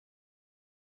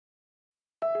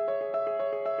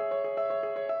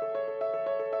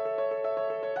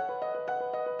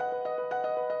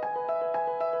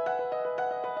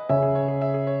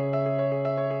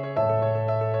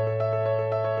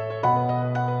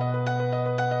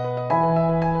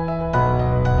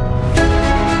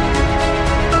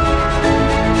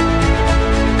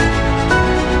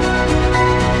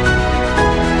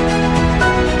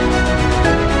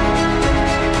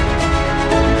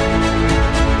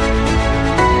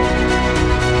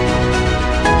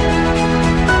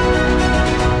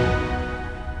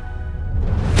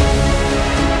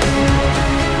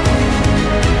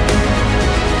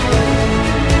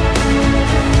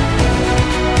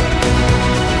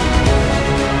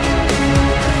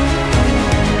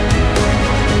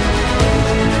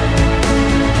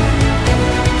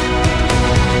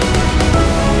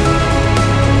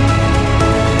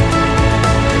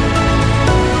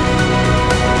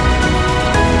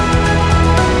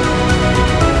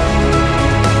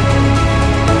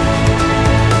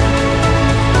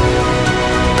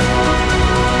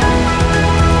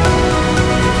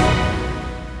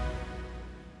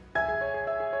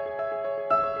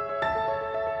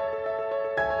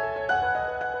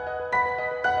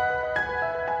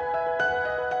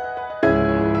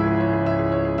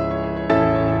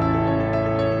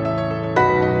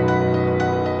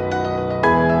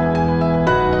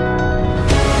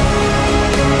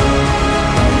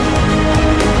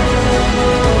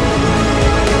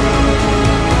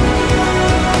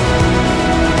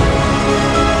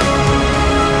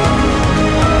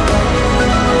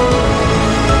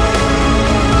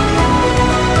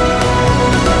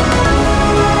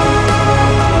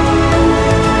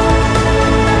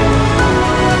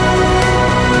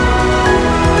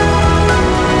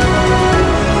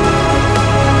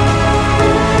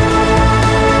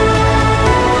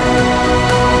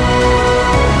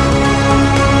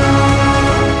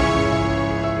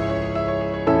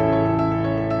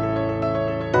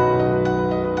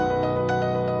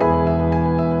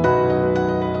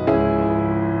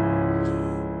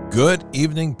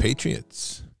evening,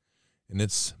 Patriots. And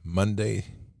it's Monday,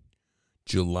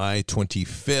 July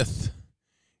 25th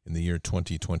in the year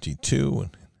 2022.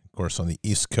 And, of course, on the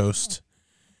East Coast,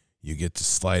 you get to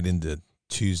slide into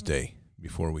Tuesday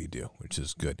before we do, which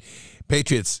is good.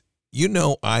 Patriots, you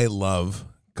know I love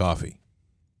coffee.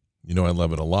 You know I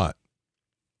love it a lot.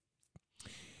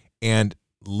 And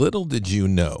little did you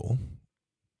know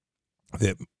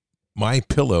that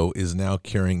MyPillow is now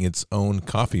carrying its own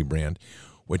coffee brand,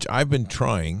 which I've been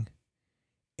trying,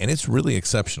 and it's really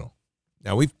exceptional.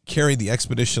 Now, we've carried the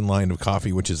Expedition line of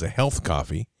coffee, which is a health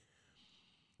coffee,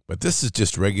 but this is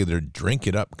just regular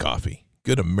drink-it-up coffee.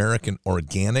 Good American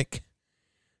organic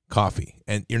coffee.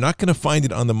 And you're not going to find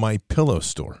it on the MyPillow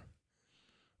store.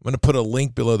 I'm going to put a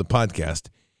link below the podcast.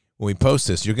 When we post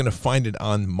this, you're going to find it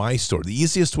on my store. The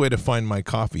easiest way to find my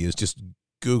coffee is just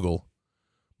Google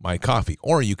my coffee,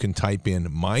 or you can type in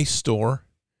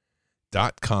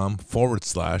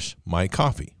mystore.com/my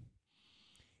coffee.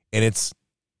 And it's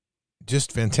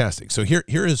just fantastic. So here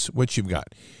is what you've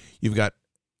got. You've got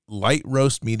light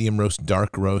roast, medium roast,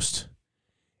 dark roast,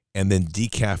 and then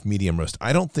decaf medium roast.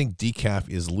 I don't think decaf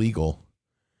is legal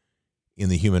in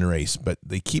the human race, but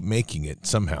they keep making it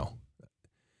somehow.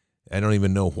 I don't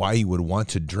even know why you would want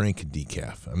to drink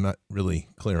decaf. I'm not really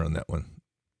clear on that one.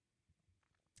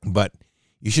 But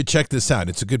you should check this out.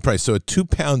 It's a good price. So a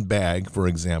 2-pound bag, for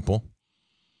example,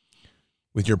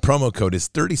 with your promo code is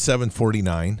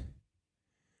 $37.49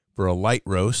 for a light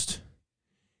roast.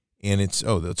 And that's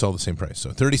all the same price.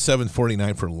 So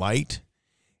 $37.49 for light,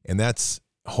 and that's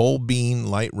whole bean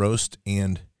light roast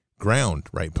and ground,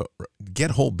 right?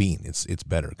 Get whole bean. It's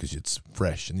better because it's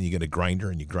fresh, and then you get a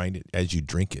grinder and you grind it as you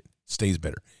drink it. It stays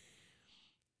better.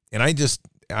 And I just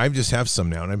have some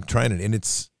now, and I'm trying it, and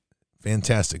it's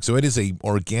fantastic. So it is a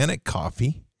organic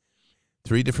coffee,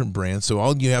 3 different brands. So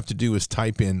all you have to do is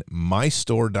type in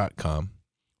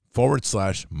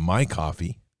mystore.com/my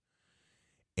coffee,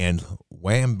 and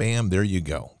wham, bam, there you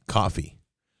go. Coffee.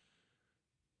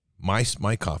 My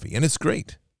coffee. And it's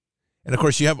great. And, of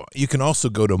course, you can also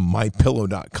go to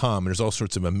mypillow.com. There's all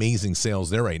sorts of amazing sales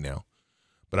there right now.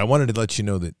 But I wanted to let you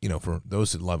know that, for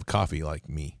those that love coffee like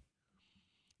me,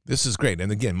 this is great.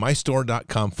 And, again,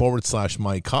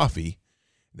 mystore.com/my coffee.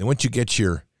 Then once you get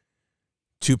your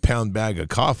 2-pound bag of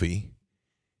coffee,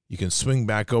 you can swing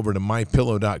back over to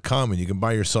mypillow.com and you can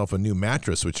buy yourself a new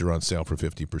mattress, which are on sale for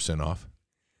 50% off.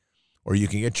 Or you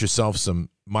can get yourself some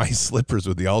My Slippers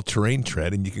with the all-terrain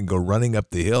tread, and you can go running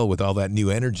up the hill with all that new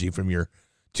energy from your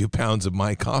 2 pounds of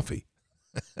My Coffee.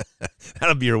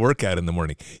 That'll be your workout in the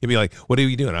morning. You'll be like, what are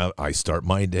you doing? I start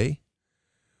my day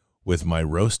with my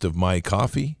roast of My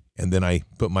Coffee, and then I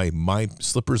put my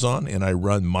Slippers on, and I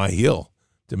run my hill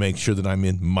to make sure that I'm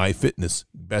in my fitness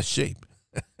best shape.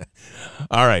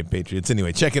 All right, Patriots.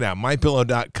 Anyway, check it out.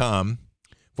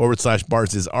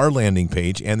 MyPillow.com/bars is our landing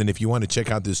page. And then if you want to check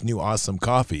out this new awesome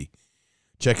coffee,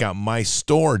 check out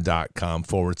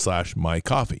mystore.com/my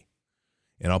coffee.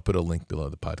 And I'll put a link below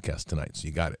the podcast tonight. So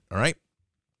you got it. All right.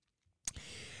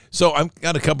 So I've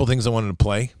got a couple things I wanted to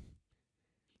play.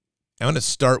 I want to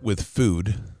start with food.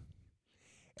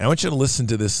 And I want you to listen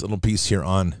to this little piece here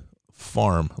on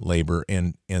farm labor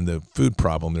and the food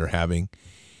problem they're having.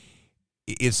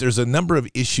 There's a number of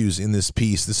issues in this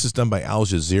piece. This is done by Al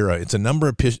Jazeera. It's a number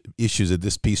of issues that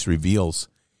this piece reveals.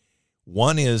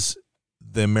 One is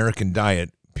the American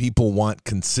diet. People want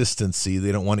consistency.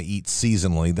 They don't want to eat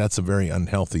seasonally. That's a very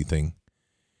unhealthy thing.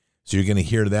 So you're going to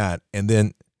hear that. And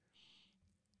then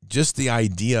just the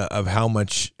idea of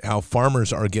how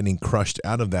farmers are getting crushed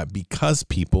out of that because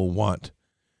people want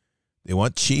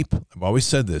cheap. I've always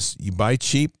said this. You buy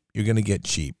cheap, you're going to get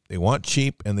cheap. They want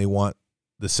cheap, and they want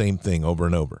the same thing over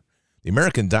and over. The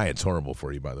American diet's horrible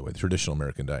for you, by the way, the traditional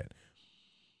American diet.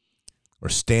 Or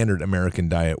standard American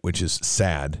diet, which is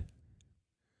sad.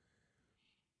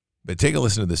 But take a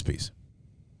listen to this piece.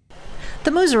 The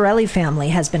Muzzarelli family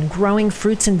has been growing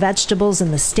fruits and vegetables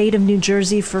in the state of New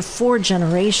Jersey for 4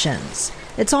 generations.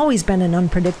 It's always been an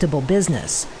unpredictable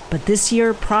business, but this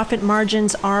year profit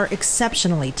margins are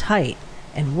exceptionally tight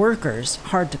and workers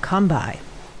hard to come by.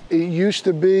 It used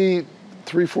to be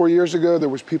 3-4 years ago, there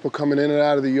was people coming in and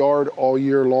out of the yard all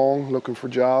year long looking for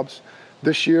jobs.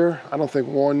 This year, I don't think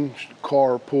one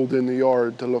car pulled in the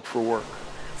yard to look for work.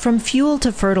 From fuel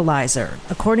to fertilizer,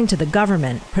 according to the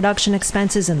government, production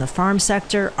expenses in the farm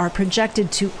sector are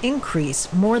projected to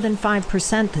increase more than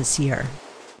 5% this year.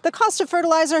 The cost of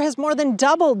fertilizer has more than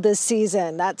doubled this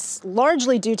season. That's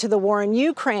largely due to the war in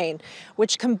Ukraine,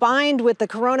 which combined with the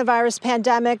coronavirus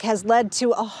pandemic has led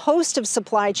to a host of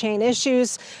supply chain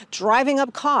issues, driving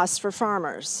up costs for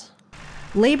farmers.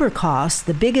 Labor costs,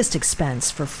 the biggest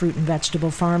expense for fruit and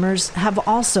vegetable farmers, have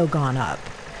also gone up.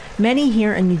 Many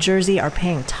here in New Jersey are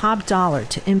paying top dollar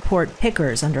to import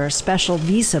pickers under a special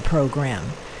visa program,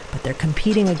 but they're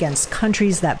competing against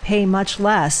countries that pay much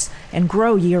less and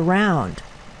grow year-round.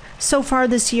 So far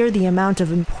this year, the amount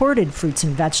of imported fruits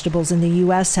and vegetables in the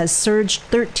U.S. has surged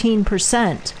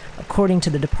 13%, according to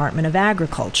the Department of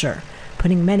Agriculture,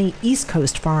 putting many East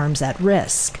Coast farms at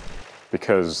risk.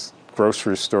 Because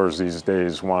grocery stores these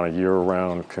days want a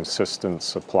year-round consistent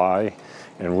supply,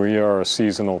 and we are a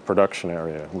seasonal production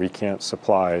area. We can't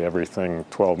supply everything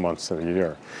 12 months of the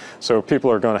year. So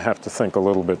people are going to have to think a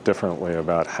little bit differently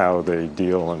about how they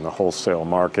deal in the wholesale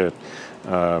market.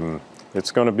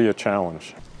 It's going to be a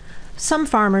challenge. Some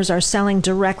farmers are selling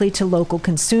directly to local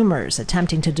consumers,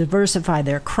 attempting to diversify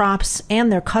their crops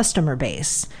and their customer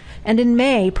base. And in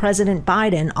May, President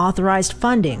Biden authorized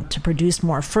funding to produce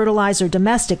more fertilizer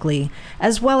domestically,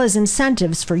 as well as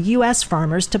incentives for U.S.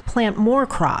 farmers to plant more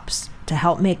crops to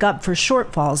help make up for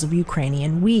shortfalls of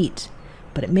Ukrainian wheat.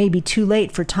 But it may be too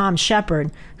late for Tom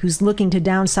Shepard, who's looking to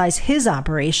downsize his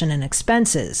operation and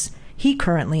expenses. He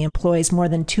currently employs more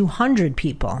than 200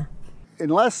 people.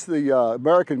 Unless the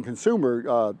American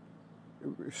consumer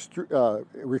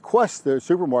requests the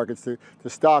supermarkets to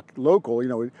stock local,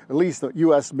 at least the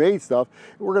U.S.-made stuff,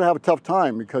 we're going to have a tough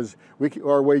time because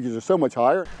our wages are so much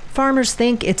higher. Farmers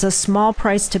think it's a small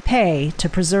price to pay to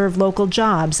preserve local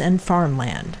jobs and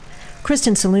farmland.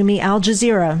 Kristen Salumi, Al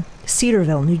Jazeera,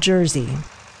 Cedarville, New Jersey.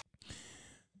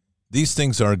 These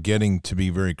things are getting to be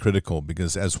very critical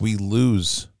because as we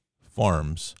lose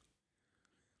farms,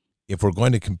 if we're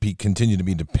going to continue to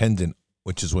be dependent,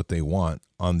 which is what they want,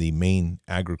 on the main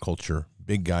agriculture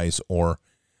big guys or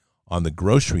on the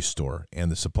grocery store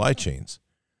and the supply chains,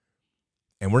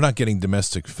 and we're not getting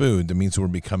domestic food, that means we're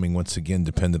becoming once again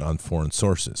dependent on foreign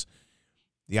sources.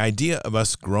 The idea of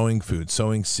us growing food,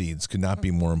 sowing seeds, could not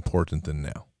be more important than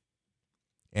now.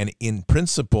 And in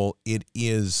principle, it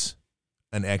is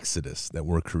an exodus that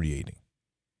we're creating.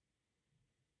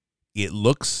 It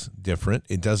looks different.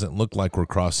 It doesn't look like we're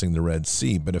crossing the Red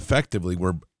Sea, but effectively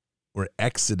we're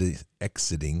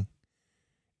exodusing.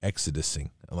 I'm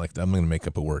going to make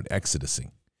up a word,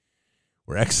 exodusing.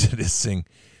 We're exodusing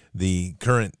the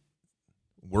current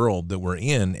world that we're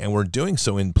in, and we're doing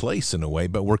so in place in a way,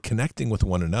 but we're connecting with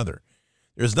one another.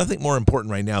 There's nothing more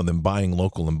important right now than buying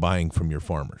local and buying from your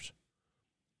farmers.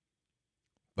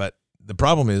 But the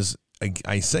problem is,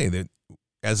 I say that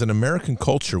as an American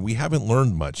culture, we haven't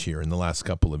learned much here in the last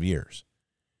couple of years.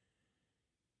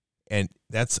 And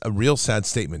that's a real sad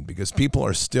statement because people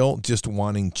are still just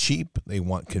wanting cheap. They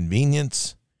want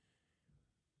convenience.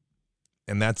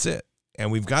 And that's it.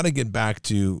 And we've got to get back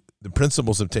to the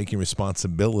principles of taking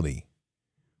responsibility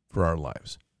for our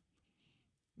lives.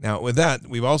 Now, with that,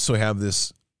 we also have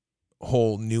this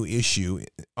whole new issue.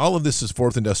 All of this is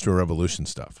fourth industrial revolution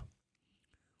stuff,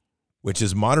 which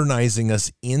is modernizing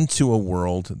us into a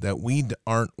world that we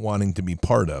aren't wanting to be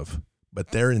part of,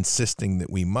 but they're insisting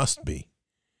that we must be.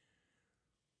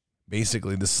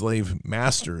 Basically, the slave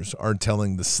masters are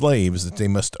telling the slaves that they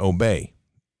must obey.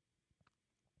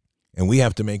 And we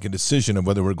have to make a decision of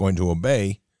whether we're going to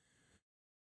obey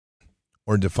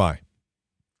or defy.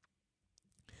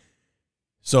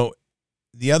 So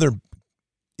the other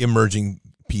emerging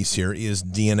piece here is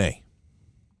DNA.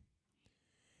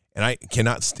 And I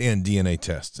cannot stand DNA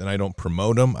tests, and I don't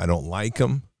promote them. I don't like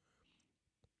them.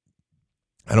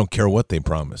 I don't care what they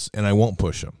promise, and I won't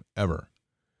push them, ever.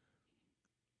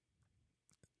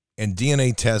 And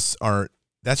DNA tests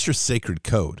that's your sacred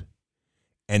code.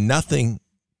 And nobody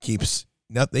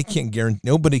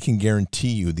can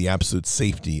guarantee you the absolute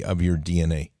safety of your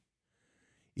DNA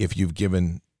if you've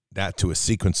given that to a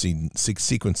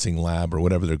sequencing lab or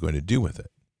whatever they're going to do with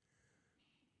it.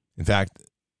 In fact,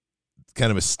 kind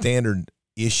of a standard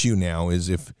issue now is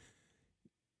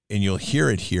and you'll hear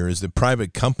it here, is that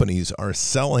private companies are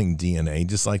selling DNA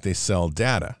just like they sell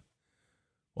data.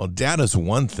 Well, data's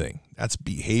one thing. That's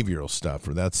behavioral stuff,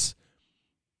 or that's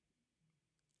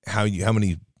how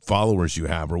many followers you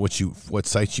have, or what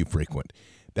sites you frequent.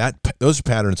 Those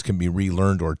patterns can be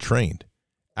relearned or trained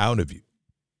out of you.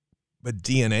 But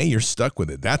DNA, you're stuck with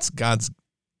it. That's God's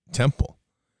temple.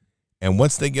 And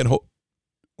once they get hold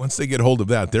of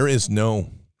that, there is no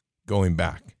going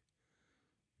back.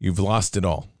 You've lost it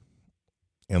all,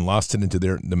 and lost it into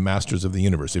the masters of the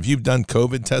universe. If you've done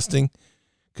COVID testing,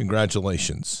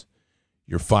 congratulations.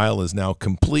 Your file is now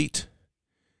complete.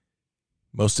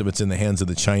 Most of it's in the hands of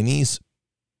the Chinese.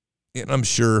 And I'm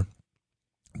sure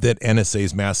that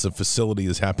NSA's massive facility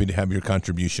is happy to have your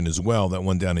contribution as well. That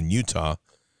one down in Utah.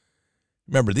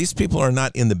 Remember, these people are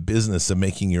not in the business of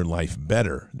making your life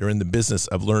better. They're in the business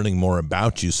of learning more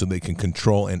about you so they can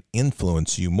control and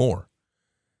influence you more.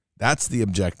 That's the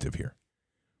objective here.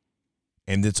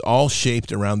 And it's all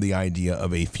shaped around the idea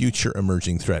of a future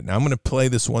emerging threat. Now, I'm going to play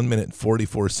this 1 minute,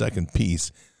 44-second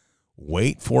piece.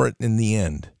 Wait for it in the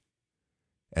end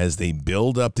as they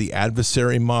build up the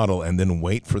adversary model, and then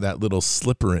wait for that little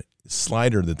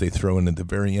slider that they throw in at the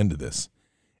very end of this.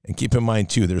 And keep in mind,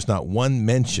 too, there's not one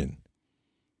mention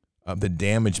of the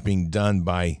damage being done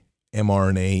by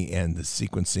mRNA and the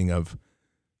sequencing of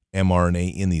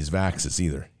mRNA in these vaccines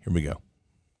either. Here we go.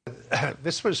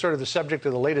 This was sort of the subject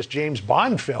of the latest James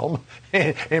Bond film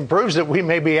and proves that we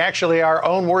may be actually our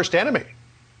own worst enemy.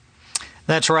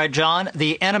 That's right, John.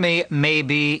 The enemy may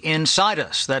be inside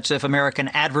us. That's if American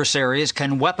adversaries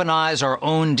can weaponize our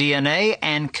own DNA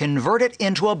and convert it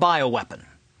into a bioweapon.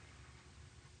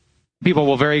 People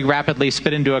will very rapidly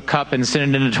spit into a cup and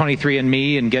send it into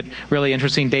 23andMe and get really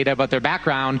interesting data about their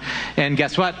background. And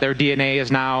guess what? Their DNA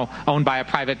is now owned by a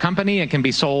private company and can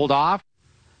be sold off.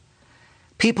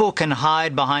 People can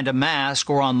hide behind a mask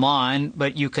or online,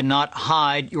 but you cannot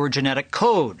hide your genetic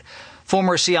code.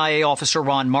 Former CIA officer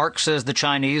Ron Marks says the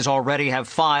Chinese already have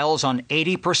files on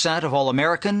 80% of all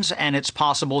Americans, and it's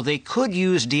possible they could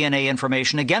use DNA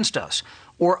information against us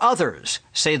or others,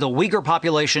 say the Uyghur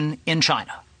population in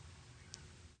China.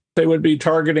 They would be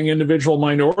targeting individual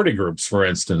minority groups, for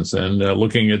instance, and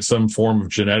looking at some form of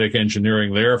genetic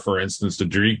engineering there, for instance,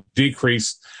 to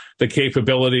decrease the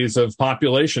capabilities of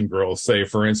population growth, say,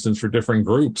 for instance, for different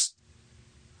groups.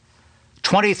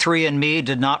 23andMe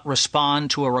did not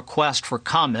respond to a request for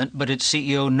comment, but its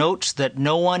CEO notes that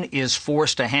no one is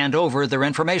forced to hand over their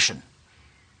information.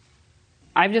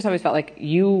 I've just always felt like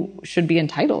you should be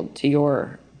entitled to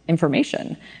your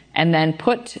information and then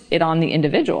put it on the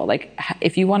individual. Like,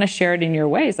 if you want to share it in your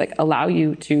ways, like, allow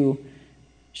you to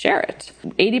share it.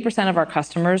 80% of our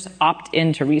customers opt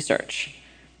into research.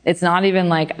 It's not even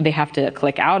like they have to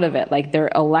click out of it. Like,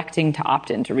 they're electing to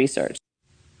opt into research.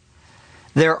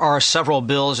 There are several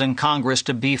bills in Congress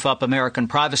to beef up American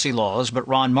privacy laws, but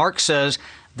Ron Marks says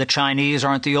the Chinese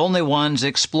aren't the only ones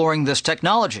exploring this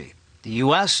technology. The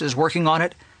U.S. is working on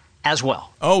it as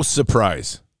well. Oh,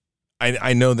 surprise.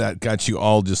 I know that got you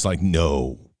all just like,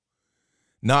 no,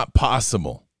 not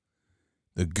possible.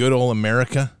 The good old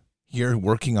America here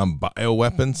working on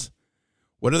bioweapons.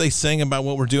 What are they saying about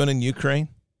what we're doing in Ukraine?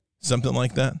 Something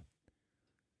like that.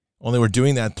 Only we're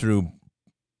doing that through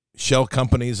shell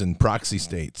companies and proxy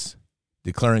states,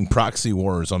 declaring proxy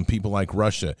wars on people like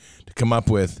Russia to come up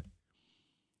with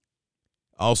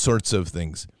all sorts of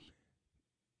things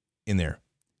in there.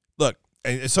 Look,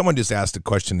 someone just asked a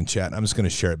question in chat. I'm just going to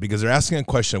share it because they're asking a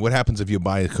question. What happens if you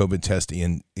buy a COVID test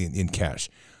in cash?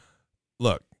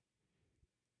 Look,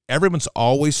 everyone's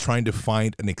always trying to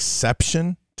find an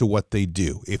exception to what they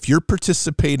do. If you're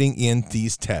participating in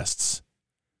these tests,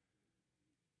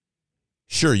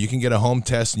 sure, you can get a home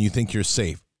test and you think you're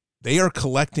safe. They are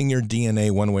collecting your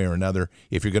DNA one way or another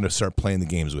if you're going to start playing the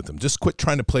games with them. Just quit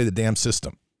trying to play the damn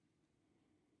system.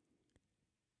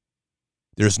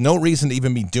 There's no reason to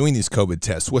even be doing these COVID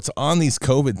tests. What's on these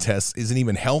COVID tests isn't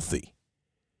even healthy.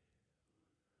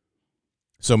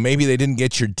 So maybe they didn't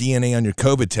get your DNA on your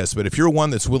COVID test, but if you're one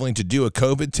that's willing to do a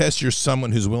COVID test, you're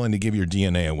someone who's willing to give your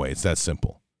DNA away. It's that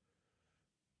simple.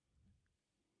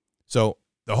 So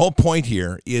the whole point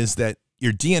here is that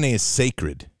your DNA is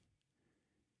sacred.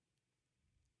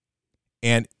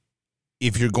 And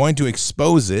if you're going to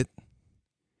expose it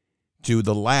to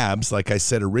the labs, like I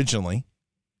said originally,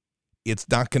 it's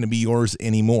not going to be yours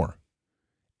anymore.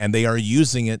 And they are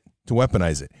using it to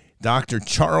weaponize it. Dr.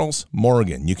 Charles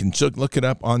Morgan, you can look it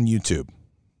up on YouTube.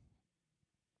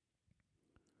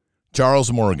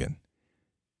 Charles Morgan.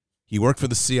 He worked for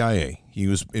the CIA. He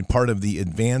was part of the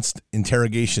advanced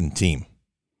interrogation team.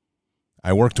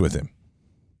 I worked with him.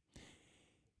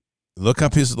 Look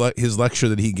up his lecture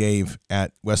that he gave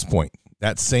at West Point.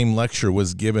 That same lecture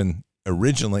was given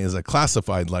originally as a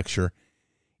classified lecture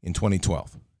in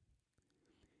 2012.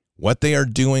 What they are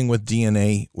doing with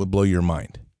DNA will blow your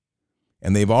mind.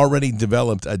 And they've already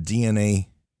developed a DNA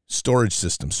storage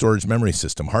system, storage memory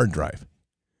system, hard drive.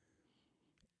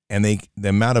 And the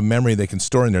amount of memory they can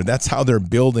store in there, that's how they're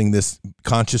building this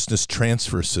consciousness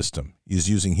transfer system, is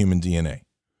using human DNA.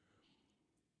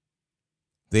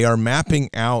 They are mapping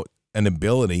out an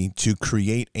ability to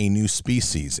create a new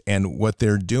species. And what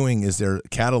they're doing is they're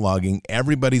cataloging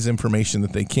everybody's information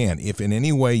that they can. If in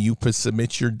any way you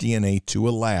submit your DNA to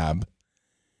a lab,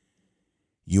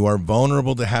 you are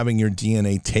vulnerable to having your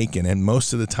DNA taken. And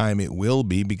most of the time it will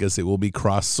be, because it will be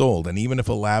cross-sold. And even if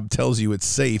a lab tells you it's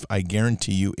safe, I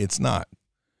guarantee you it's not.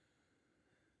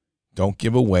 Don't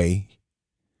give away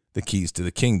the keys to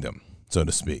the kingdom, so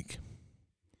to speak.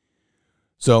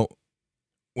 So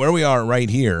where we are right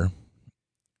here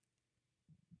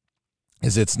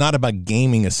is it's not about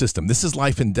gaming a system. This is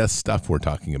life and death stuff we're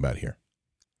talking about here.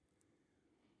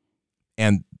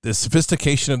 And the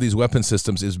sophistication of these weapon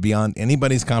systems is beyond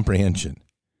anybody's comprehension.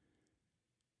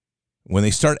 When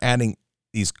they start adding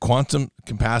these quantum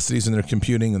capacities in their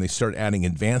computing and they start adding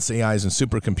advanced AIs and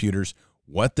supercomputers,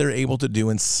 what they're able to do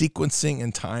in sequencing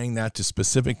and tying that to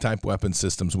specific type weapon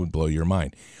systems would blow your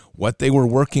mind. What they were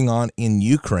working on in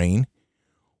Ukraine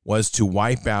was to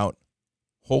wipe out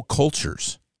whole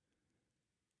cultures,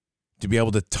 to be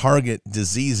able to target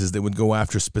diseases that would go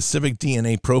after specific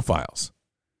DNA profiles.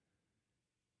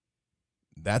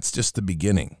 That's just the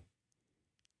beginning.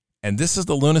 And this is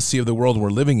the lunacy of the world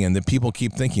we're living in, that people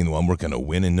keep thinking, well, we're going to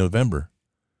win in November.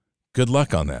 Good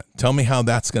luck on that. Tell me how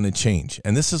that's going to change.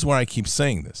 And this is where I keep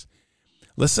saying this.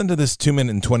 Listen to this 2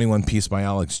 minute and 21 piece by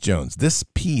Alex Jones. This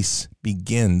piece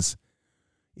begins,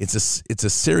 it's a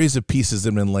series of pieces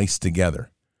that have been laced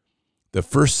together. The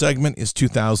first segment is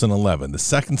 2011. The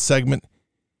second segment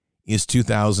is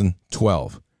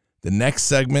 2012. The next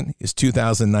segment is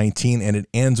 2019, and it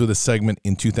ends with a segment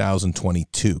in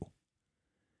 2022.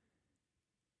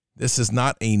 This is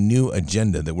not a new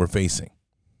agenda that we're facing.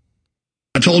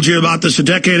 I told you about this a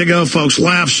decade ago. Folks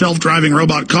laughed. Self-driving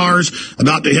robot cars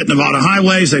about to hit Nevada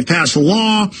highways. They've passed the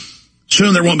law.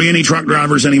 Soon there won't be any truck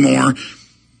drivers anymore.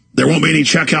 There won't be any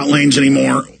checkout lanes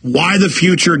anymore. Why the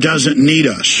future doesn't need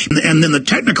us. And then the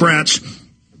technocrats,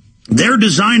 they're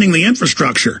designing the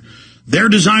infrastructure. They're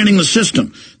designing the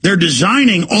system. They're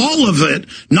designing all of it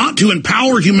not to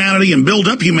empower humanity and build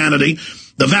up humanity.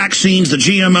 The vaccines, the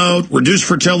GMO, reduce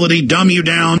fertility, dumb you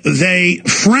down. They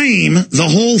frame the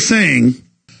whole thing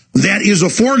that is a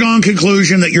foregone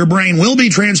conclusion that your brain will be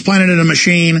transplanted in a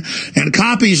machine and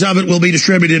copies of it will be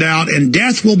distributed out and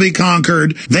death will be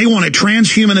conquered. They want a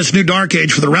transhumanist new dark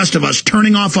age for the rest of us,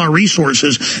 turning off our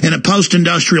resources in a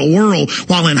post-industrial world,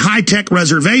 while in high-tech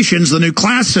reservations, the new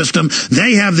class system,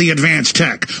 they have the advanced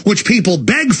tech, which people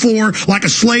beg for like a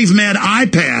slave-made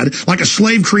iPad, like a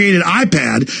slave-created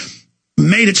iPad,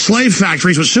 made at slave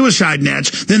factories with suicide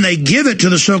nets. Then they give it to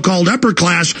the so-called upper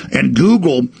class, and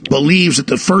Google believes that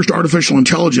the first artificial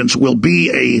intelligence will be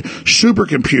a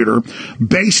supercomputer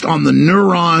based on the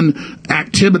neuron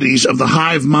activities of the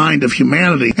hive mind of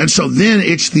humanity. And so then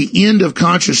it's the end of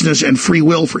consciousness and free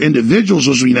will for individuals,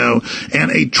 as we know,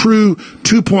 and a true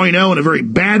 2.0 in a very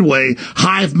bad way,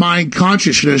 hive mind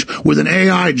consciousness with an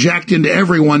AI jacked into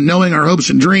everyone, knowing our hopes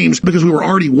and dreams because we were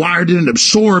already wired in and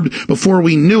absorbed before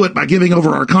we knew it by giving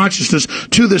over our consciousness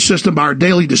to this system by our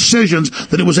daily decisions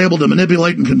that it was able to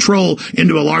manipulate and control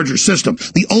into a larger system.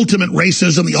 The ultimate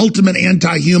racism, the ultimate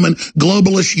anti-human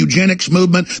globalist eugenics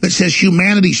movement that says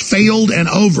humanity's failed and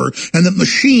over, and that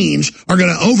machines are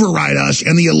going to override us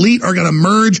and the elite are going to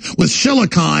merge with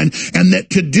silicon, and that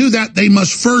to do that they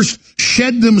must first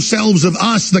shed themselves of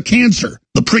us, the cancer.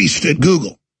 The priest at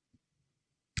Google,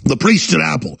 the priest at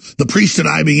Apple, the priest at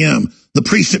IBM, the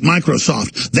priest at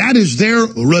Microsoft. That is their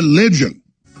religion.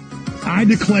 I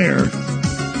declare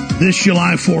this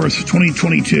July 4th,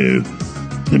 2022,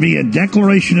 to be a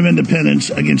declaration of independence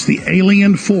against the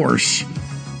alien force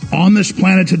on this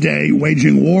planet today,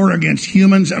 waging war against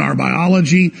humans and our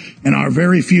biology and our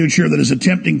very future, that is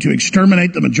attempting to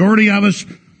exterminate the majority of us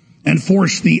and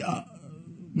force the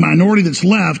minority that's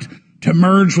left to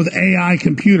merge with AI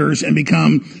computers and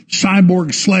become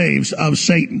cyborg slaves of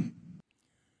Satan.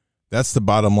 That's the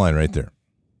bottom line right there.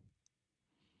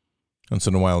 Once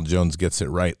in a while, Jones gets it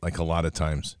right, like a lot of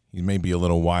times. He may be a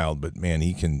little wild, but man,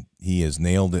 he has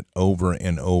nailed it over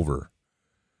and over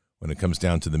when it comes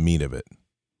down to the meat of it.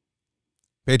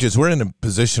 Patriots, we're in a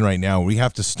position right now where we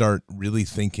have to start really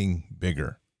thinking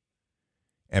bigger.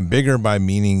 And bigger by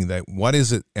meaning that what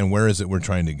is it and where is it we're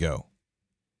trying to go?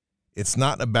 It's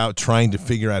not about trying to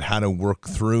figure out how to work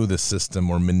through the system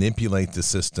or manipulate the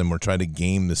system or try to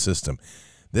game the system.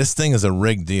 This thing is a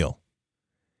rigged deal.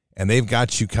 And they've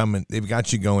got you coming, they've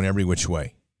got you going every which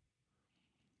way.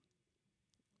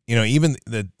 You know, even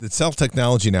the cell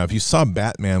technology now, if you saw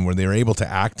Batman where they were able to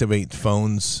activate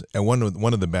phones, and one of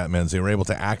the Batmans, they were able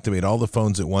to activate all the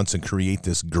phones at once and create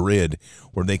this grid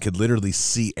where they could literally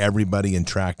see everybody and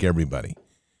track everybody.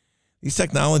 These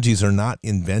technologies are not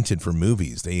invented for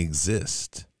movies. They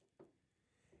exist.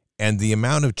 And the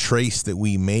amount of trace that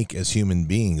we make as human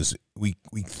beings, we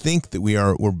think that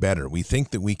we're better. We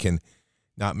think that we can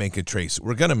not make a trace.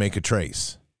 We're going to make a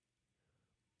trace.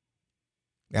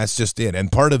 That's just it.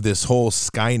 And part of this whole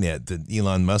Skynet that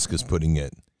Elon Musk is putting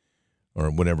it,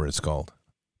 or whatever it's called,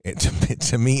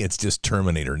 to me, it's just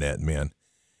Terminator Net, man.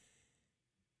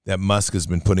 that Musk has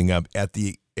been putting up at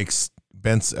the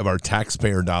expense of our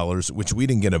taxpayer dollars, which we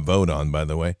didn't get a vote on, by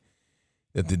the way,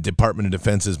 that the Department of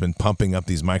Defense has been pumping up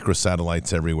these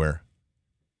microsatellites everywhere.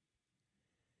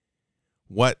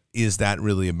 What is that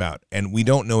really about? And we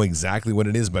don't know exactly what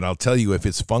it is, but I'll tell you, if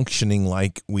it's functioning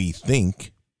like we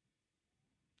think,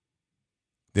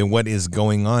 then what is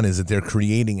going on is that they're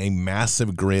creating a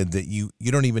massive grid that you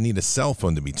don't even need a cell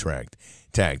phone to be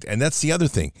tagged. And that's the other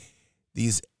thing.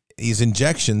 These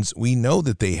injections, we know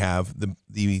that they have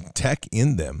the tech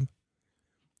in them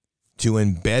to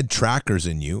embed trackers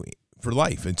in you for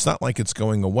life. It's not like it's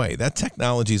going away. That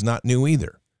technology is not new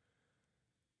either.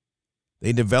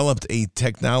 They developed a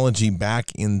technology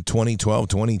back in 2012,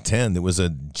 2010 that was a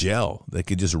gel that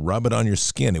could just rub it on your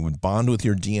skin. It would bond with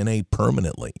your DNA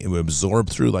permanently. It would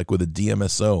absorb through like with a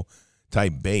DMSO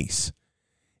type base.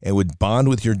 It would bond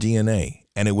with your DNA,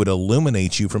 and it would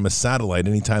illuminate you from a satellite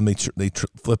anytime they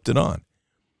flipped it on.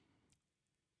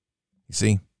 You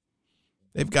see?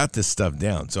 They've got this stuff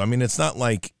down. So, I mean, it's not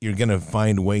like you're going to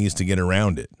find ways to get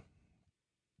around it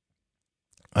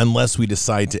unless we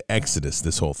decide to exodus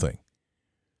this whole thing.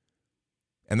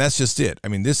 And that's just it. I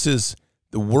mean, this is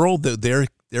the world that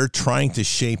they're trying to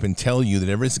shape and tell you that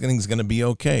everything's going to be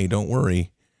okay. Don't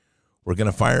worry. We're going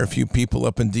to fire a few people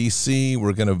up in D.C.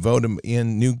 We're going to vote them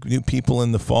in, new people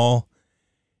in the fall.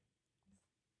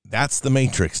 That's the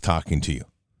Matrix talking to you.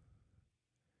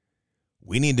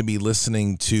 We need to be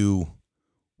listening to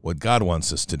what God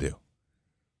wants us to do.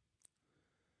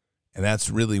 And that's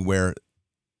really where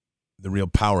the real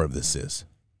power of this is.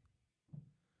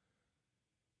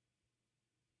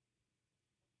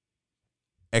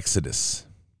 Exodus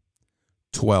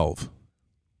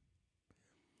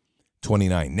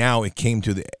 12:29. Now it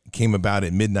came about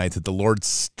at midnight that the Lord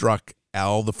struck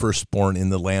all the firstborn in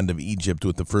the land of Egypt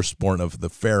with the firstborn of the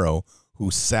Pharaoh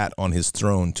who sat on his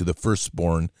throne, to the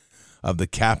firstborn of the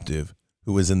captive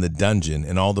who was in the dungeon,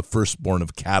 and all the firstborn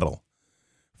of cattle.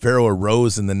 Pharaoh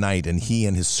arose in the night, and he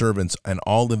and his servants and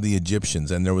all of the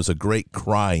Egyptians, and there was a great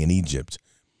cry in Egypt,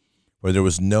 where there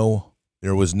was no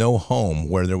home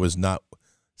where there was not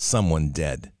someone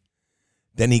dead.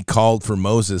 Then he called for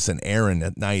Moses and Aaron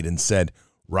at night and said,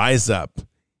 "Rise up,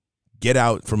 get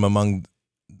out from among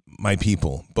my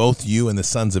people, both you and the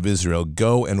sons of Israel.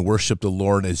 Go and worship the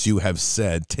Lord as you have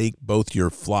said. Take both your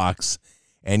flocks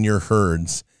and your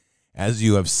herds as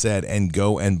you have said, and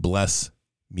go and bless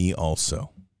me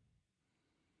also."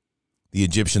 The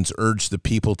Egyptians urged the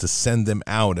people to send them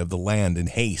out of the land in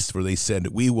haste, for they said,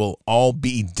 "We will all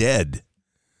be dead."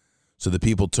 So the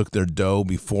people took their dough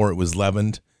before it was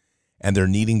leavened, and their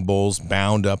kneading bowls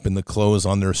bound up in the clothes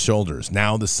on their shoulders.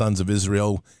 Now the sons of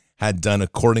Israel had done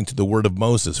according to the word of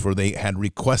Moses, for they had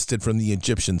requested from the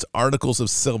Egyptians articles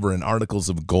of silver and articles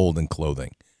of gold and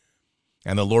clothing.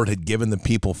 And the Lord had given the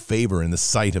people favor in the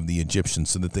sight of the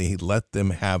Egyptians, so that they let them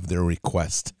have their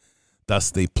request. Thus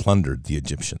they plundered the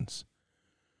Egyptians.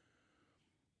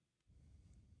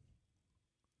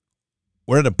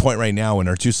 We're at a point right now when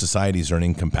our two societies are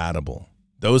incompatible.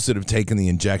 Those that have taken the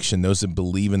injection, those that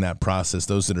believe in that process,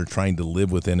 those that are trying to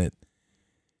live within it,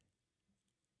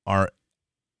 are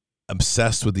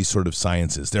obsessed with these sort of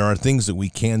sciences. There are things that we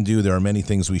can do. There are many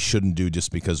things we shouldn't do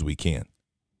just because we can.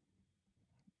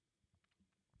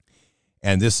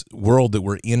 And this world that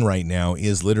we're in right now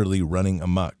is literally running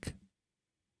amok.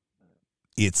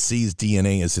 It sees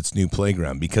DNA as its new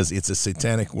playground because it's a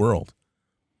satanic world.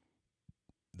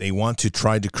 They want to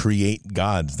try to create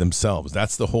gods themselves.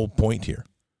 That's the whole point here.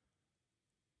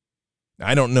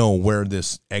 I don't know where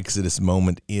this Exodus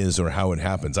moment is or how it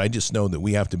happens. I just know that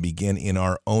we have to begin in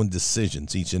our own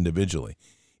decisions, each individually.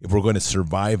 If we're going to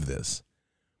survive this,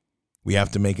 we have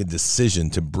to make a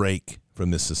decision to break from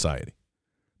this society,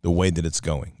 the way that it's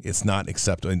going. It's not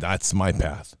acceptable. And that's my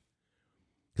path.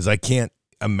 Because I can't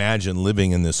imagine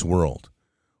living in this world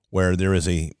where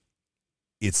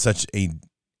it's such a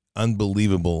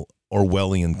unbelievable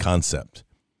Orwellian concept.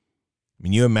 I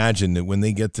mean, you imagine that when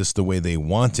they get this the way they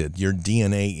want it, your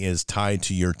DNA is tied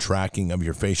to your tracking of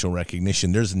your facial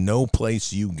recognition. There's no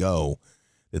place you go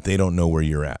that they don't know where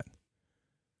you're at.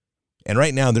 And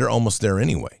right now, they're almost there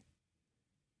anyway.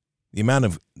 The amount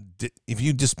of, if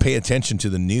you just pay attention to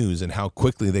the news and how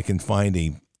quickly they can find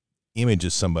a image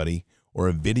of somebody or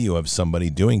a video of somebody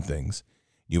doing things,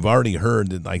 you've already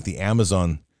heard that, like the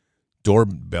Amazon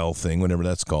doorbell thing, whatever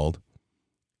that's called,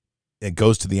 it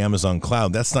goes to the Amazon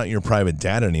cloud. That's not your private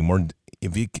data anymore.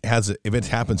 If it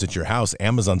happens at your house,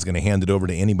 Amazon's going to hand it over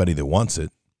to anybody that wants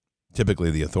it,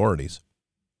 typically the authorities.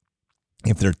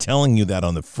 If they're telling you that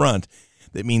on the front,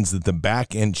 that means that the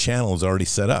back end channel is already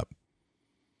set up.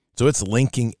 So it's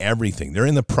linking everything. They're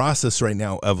in the process right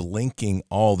now of linking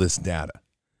all this data.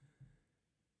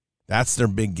 That's their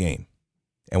big game.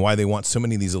 And why they want so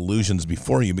many of these illusions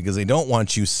before you, because they don't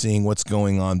want you seeing what's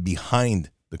going on behind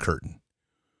the curtain.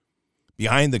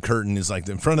 Behind the curtain is like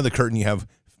in front of the curtain, you have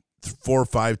 4,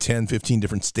 5, 10, 15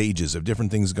 different stages of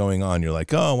different things going on. You're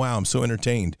like, oh, wow, I'm so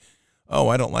entertained. Oh,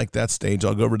 I don't like that stage.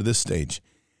 I'll go over to this stage.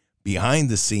 Behind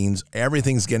the scenes,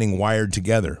 everything's getting wired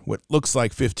together. What looks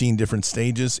like 15 different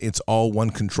stages, it's all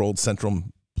one controlled central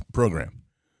program.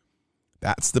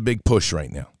 That's the big push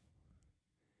right now.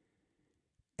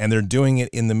 And they're doing it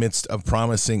in the midst of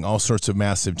promising all sorts of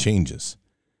massive changes.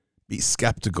 Be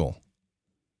skeptical.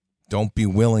 Don't be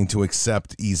willing to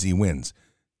accept easy wins.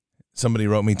 Somebody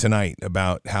wrote me tonight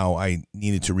about how I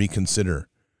needed to reconsider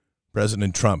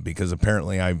President Trump because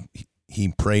apparently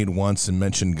he prayed once and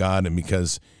mentioned God, and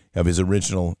because of his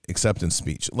original acceptance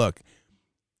speech. Look,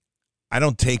 I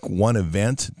don't take one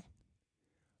event.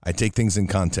 I take things in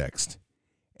context.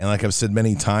 And like I've said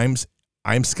many times,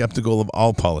 I'm skeptical of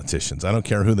all politicians. I don't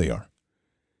care who they are.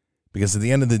 Because at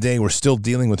the end of the day, we're still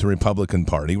dealing with the Republican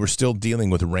Party. We're still dealing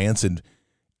with rancid,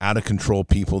 out-of-control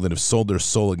people that have sold their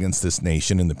soul against this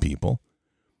nation and the people.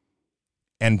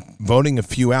 And voting a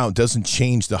few out doesn't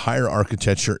change the higher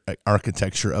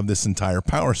architecture of this entire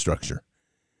power structure.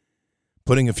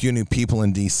 Putting a few new people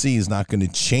in D.C. is not going to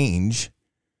change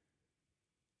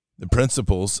the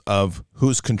principles of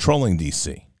who's controlling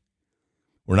D.C.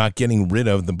 We're not getting rid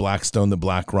of the Blackstone, the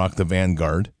BlackRock, the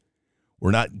Vanguard.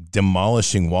 We're not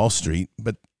demolishing Wall Street,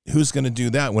 but who's going to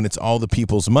do that when it's all the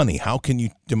people's money? How can you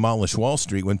demolish Wall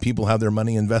Street when people have their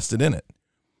money invested in it?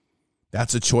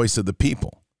 That's a choice of the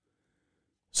people.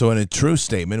 So in a true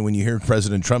statement, when you hear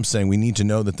President Trump saying we need to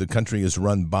know that the country is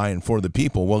run by and for the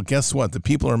people, well, guess what? The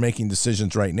people are making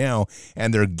decisions right now,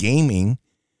 and they're gaming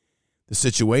the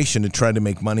situation to try to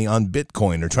make money on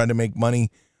Bitcoin or try to make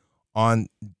money on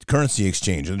currency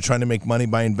exchange, or they're trying to make money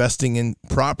by investing in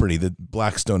property that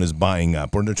Blackstone is buying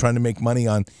up, or they're trying to make money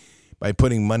by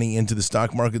putting money into the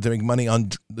stock market to make money on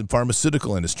the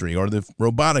pharmaceutical industry or the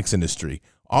robotics industry.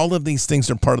 All of these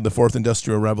things are part of the fourth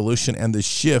industrial revolution and the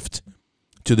shift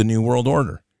to the new world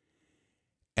order.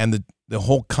 And the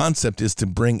whole concept is to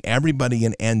bring everybody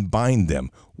in and bind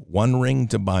them. One ring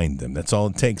to bind them. That's all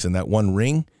it takes. And that one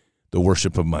ring, the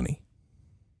worship of money.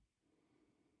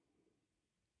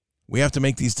 We have to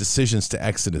make these decisions to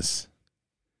Exodus.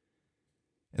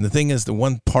 And the thing is, the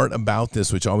one part about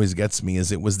this which always gets me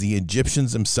is it was the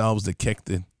Egyptians themselves that kicked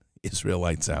the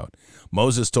Israelites out.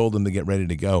 Moses told them to get ready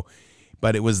to go.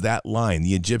 But it was that line.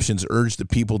 The Egyptians urged the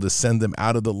people to send them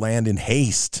out of the land in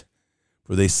haste,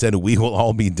 for they said, we will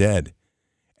all be dead.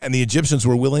 And the Egyptians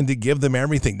were willing to give them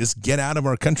everything. Just get out of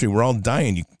our country. We're all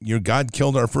dying. Your God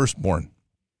killed our firstborn.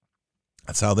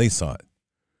 That's how they saw it.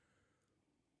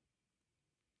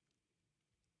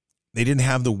 They didn't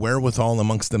have the wherewithal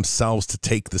amongst themselves to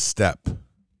take the step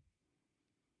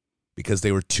because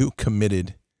they were too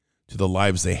committed to the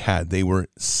lives they had. They were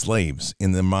slaves.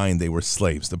 In their mind, they were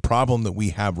slaves. The problem that we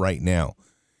have right now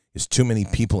is too many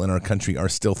people in our country are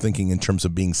still thinking in terms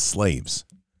of being slaves.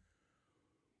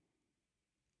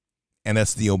 And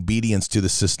that's the obedience to the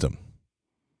system.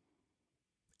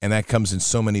 And that comes in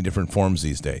so many different forms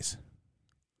these days.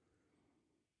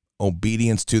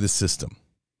 Obedience to the system.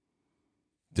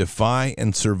 Defy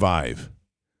and survive.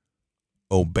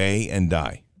 Obey and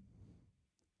die.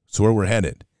 That's where we're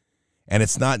headed. And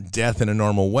it's not death in a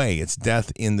normal way. It's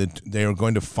death they are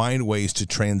going to find ways to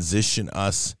transition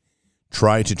us,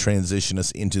 try to transition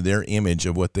us into their image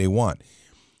of what they want.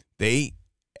 A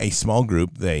small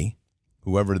group,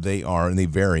 whoever they are, and they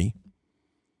vary,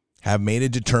 have made a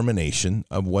determination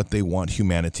of what they want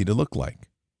humanity to look like.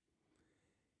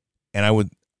 And I would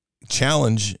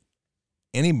challenge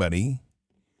anybody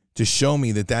to show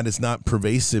me that is not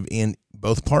pervasive in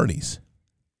both parties.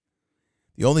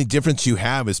 The only difference you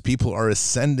have is people are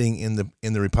ascending in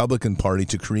the Republican Party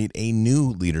to create a new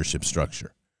leadership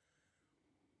structure.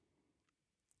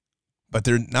 But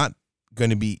they're not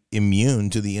going to be immune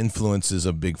to the influences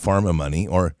of big pharma money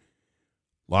or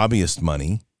lobbyist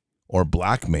money or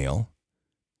blackmail.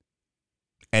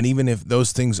 And even if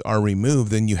those things are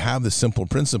removed, then you have the simple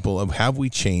principle of, have we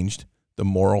changed the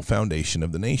moral foundation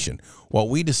of the nation? What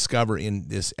we discover in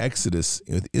this Exodus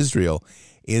with Israel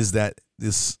is that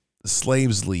this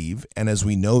slaves leave, and as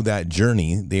we know that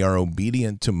journey, they are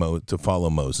obedient to follow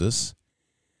Moses.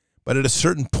 But at a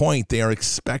certain point, they are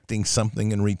expecting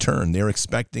something in return. They're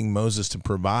expecting Moses to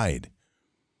provide.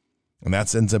 And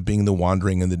that ends up being the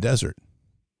wandering in the desert.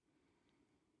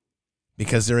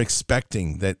 Because they're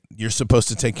expecting that you're supposed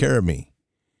to take care of me.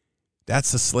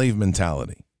 That's the slave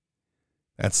mentality.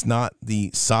 That's not the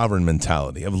sovereign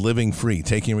mentality of living free,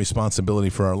 taking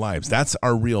responsibility for our lives. That's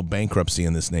our real bankruptcy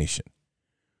in this nation.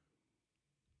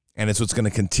 And it's what's going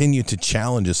to continue to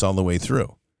challenge us all the way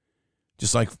through.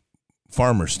 Just like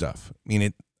farmer stuff. I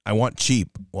mean, I want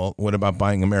cheap. Well, what about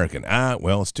buying American?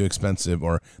 Well, it's too expensive,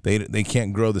 or they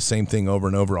can't grow the same thing over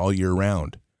and over all year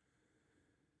round.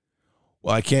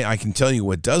 Well, I can tell you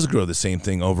what does grow the same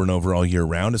thing over and over all year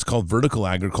round. It's called vertical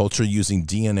agriculture using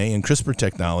DNA and CRISPR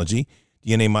technology,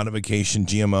 DNA modification,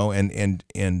 GMO, and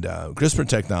CRISPR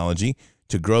technology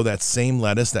to grow that same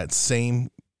lettuce, that same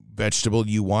vegetable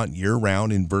you want year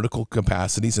round in vertical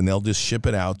capacities, and they'll just ship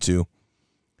it out to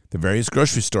the various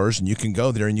grocery stores, and you can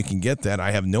go there and you can get that.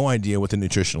 I have no idea what the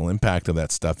nutritional impact of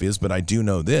that stuff is, but I do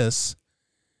know this.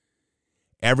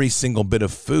 Every single bit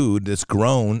of food that's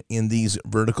grown in these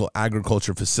vertical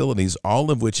agriculture facilities, all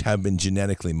of which have been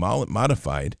genetically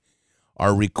modified,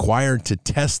 are required to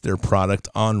test their product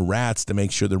on rats to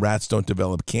make sure the rats don't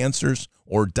develop cancers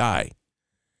or die.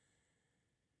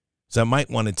 So I might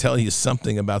want to tell you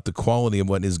something about the quality of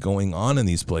what is going on in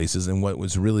these places and what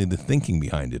was really the thinking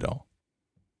behind it all.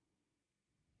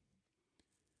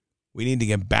 We need to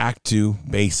get back to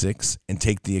basics and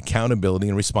take the accountability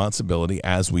and responsibility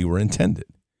as we were intended.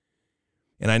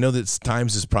 And I know that at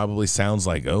times this probably sounds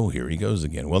like, oh, here he goes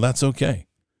again. Well, that's okay.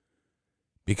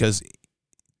 Because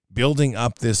building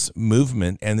up this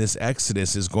movement and this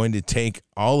exodus is going to take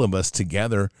all of us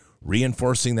together,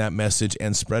 reinforcing that message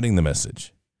and spreading the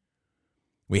message.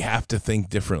 We have to think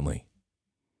differently.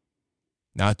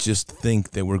 Not just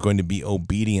think that we're going to be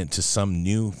obedient to some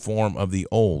new form of the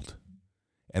old.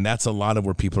 And that's a lot of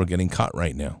where people are getting caught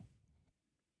right now.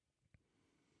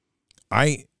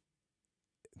 I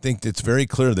think it's very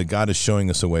clear that God is showing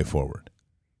us a way forward.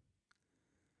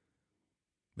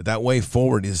 But that way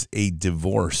forward is a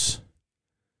divorce.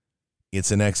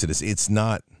 It's an exodus. It's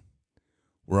not,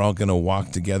 we're all going to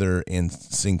walk together and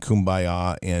sing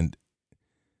Kumbaya and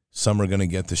some are going to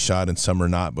get the shot and some are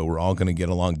not, but we're all going to get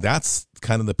along. That's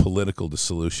kind of the political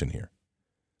solution here.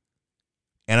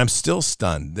 And I'm still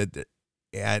stunned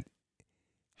at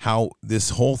how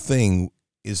this whole thing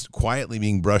is quietly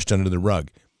being brushed under the rug.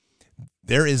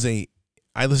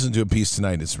 I listened to a piece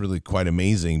tonight. It's really quite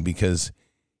amazing because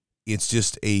it's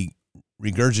just a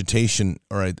regurgitation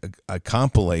or a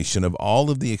compilation of all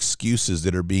of the excuses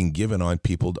that are being given on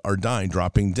people are dying,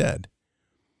 dropping dead.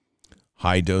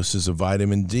 High doses of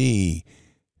vitamin D,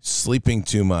 sleeping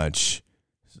too much,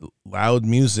 loud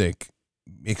music,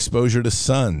 exposure to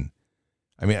sun.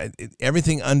 I mean,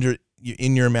 everything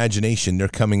in your imagination they're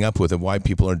coming up with of why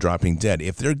people are dropping dead.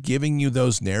 If they're giving you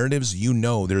those narratives, you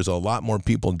know there's a lot more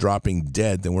people dropping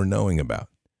dead than we're knowing about.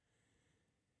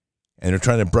 And they're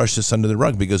trying to brush this under the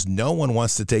rug because no one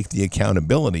wants to take the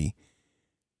accountability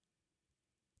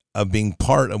of being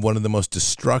part of one of the most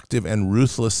destructive and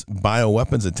ruthless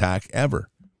bioweapons attack ever.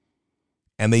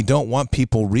 And they don't want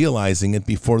people realizing it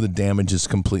before the damage is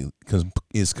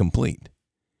complete.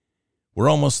 We're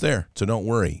almost there, so don't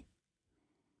worry.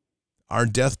 Our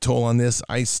death toll on this,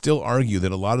 I still argue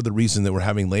that a lot of the reason that we're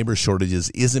having labor shortages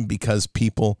isn't because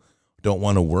people don't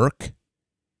want to work.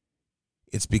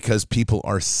 It's because people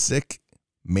are sick,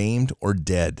 maimed, or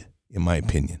dead, in my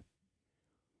opinion.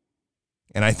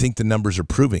 And I think the numbers are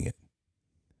proving it.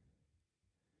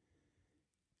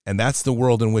 And that's the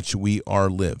world in which we all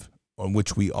live.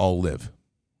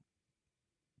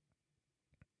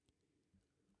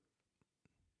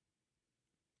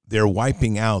 They're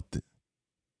wiping out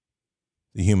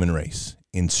the human race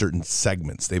in certain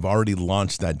segments. They've already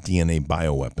launched that DNA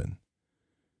bioweapon.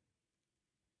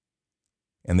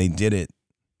 And they did it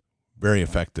very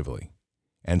effectively.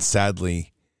 And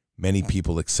sadly, many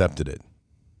people accepted it.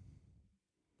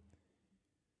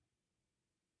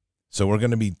 So we're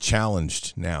going to be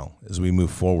challenged now as we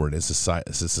move forward as a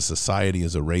society,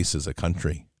 as a race, as a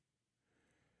country.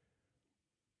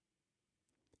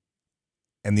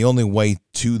 And the only way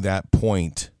to that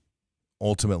point,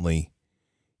 ultimately,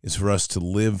 is for us to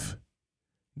live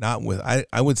not with,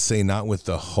 I would say not with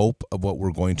the hope of what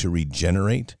we're going to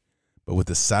regenerate, but with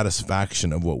the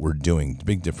satisfaction of what we're doing.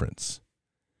 Big difference.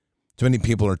 Too many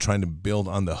people are trying to build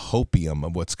on the hopium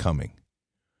of what's coming.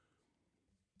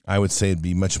 I would say it'd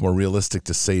be much more realistic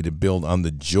to say to build on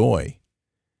the joy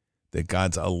that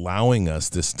God's allowing us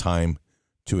this time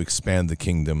to expand the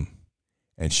kingdom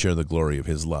and share the glory of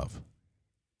his love.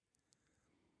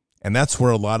 And that's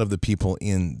where a lot of the people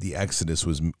in the Exodus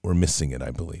were missing it,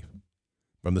 I believe.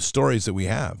 From the stories that we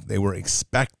have, they were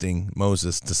expecting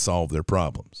Moses to solve their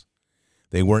problems.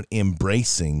 They weren't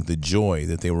embracing the joy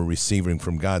that they were receiving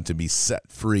from God to be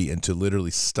set free and to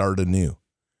literally start anew.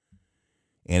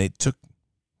 And it took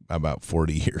about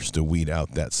 40 years to weed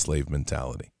out that slave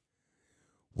mentality.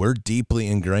 We're deeply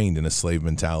ingrained in a slave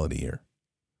mentality here.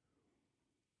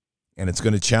 And it's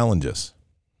going to challenge us.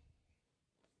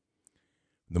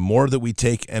 The more that we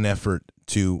take an effort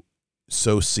to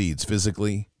sow seeds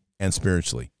physically and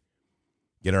spiritually,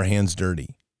 get our hands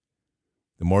dirty,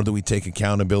 the more that we take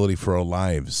accountability for our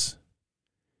lives,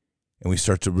 and we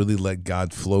start to really let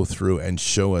God flow through and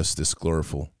show us this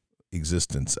glorious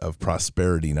existence of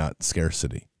prosperity, not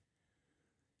scarcity.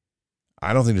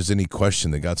 I don't think there's any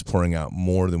question that God's pouring out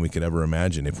more than we could ever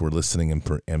imagine if we're listening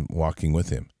and walking with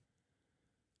him.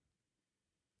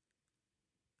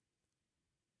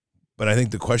 But I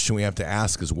think the question we have to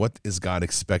ask is, what is God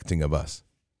expecting of us?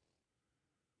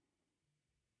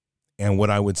 And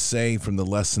what I would say from the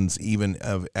lessons even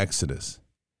of Exodus,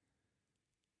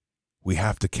 we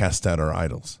have to cast out our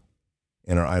idols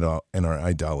and our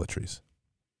idolatries.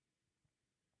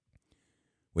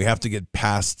 We have to get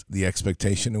past the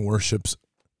expectation and worships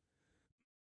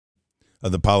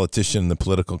of the politician and the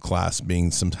political class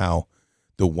being somehow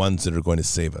the ones that are going to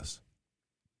save us.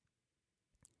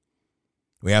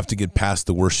 We have to get past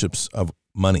the worships of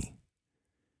money.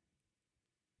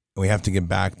 We have to get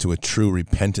back to a true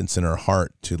repentance in our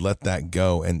heart to let that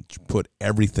go and put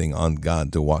everything on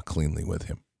God to walk cleanly with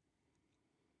him.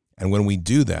 And when we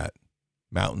do that,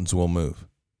 mountains will move.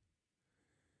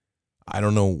 I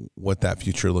don't know what that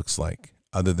future looks like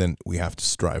other than we have to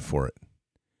strive for it.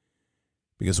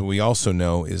 Because what we also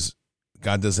know is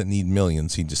God doesn't need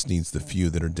millions. He just needs the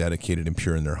few that are dedicated and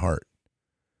pure in their heart.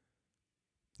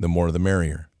 The more the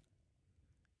merrier.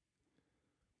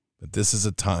 But this is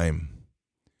a time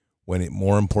when it's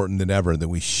more important than ever that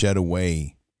we shed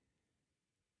away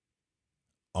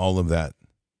all of that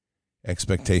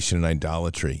expectation and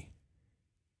idolatry.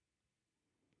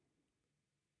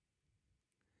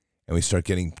 And we start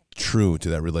getting true to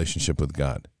that relationship with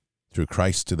God through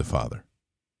Christ to the Father.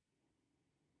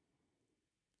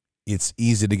 It's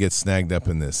easy to get snagged up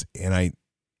in this, and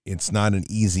it's not an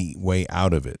easy way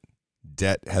out of it.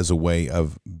 Debt has a way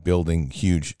of building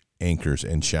huge anchors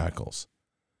and shackles.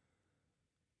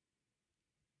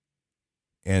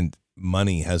 And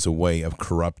money has a way of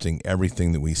corrupting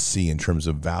everything that we see in terms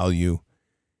of value.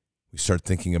 We start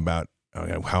thinking about,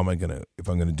 how am I going to, if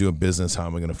I'm going to do a business, how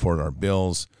am I going to afford our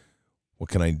bills? What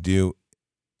can I do?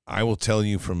 I will tell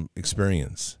you from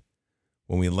experience,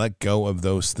 when we let go of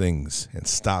those things and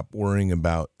stop worrying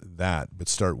about that, but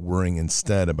start worrying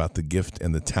instead about the gift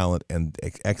and the talent and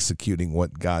executing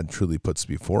what God truly puts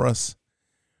before us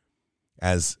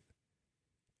as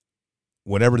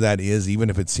whatever that is, even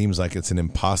if it seems like it's an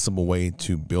impossible way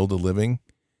to build a living,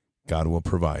 God will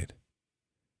provide.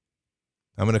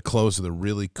 I'm going to close with a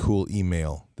really cool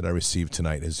email that I received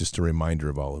tonight as just a reminder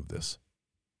of all of this.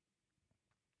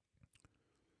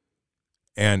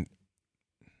 And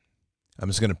I'm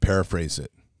just going to paraphrase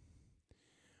it.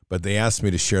 But they asked me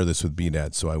to share this with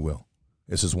B-Dads, so I will.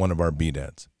 This is one of our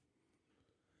B-Dads.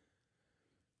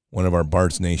 One of our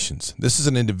Bards Nations. This is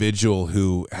an individual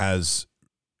who has,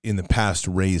 in the past,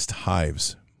 raised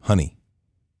hives, honey.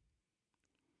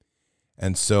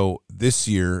 And so this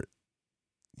year,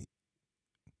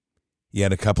 he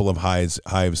had a couple of hives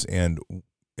and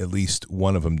at least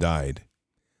one of them died.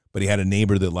 But he had a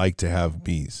neighbor that liked to have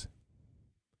bees.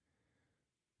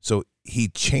 So he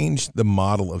changed the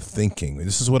model of thinking.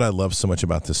 This is what I love so much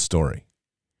about this story.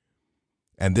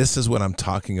 And this is what I'm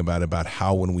talking about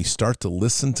how when we start to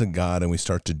listen to God and we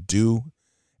start to do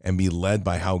and be led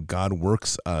by how God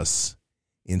works us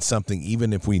in something,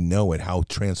 even if we know it, how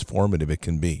transformative it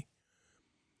can be.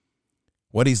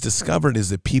 What he's discovered is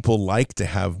that people like to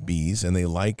have bees and they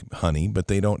like honey, but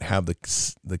they don't have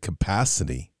the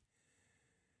capacity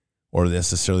or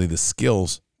necessarily the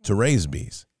skills to raise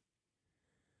bees.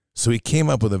 So he came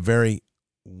up with a very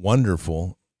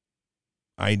wonderful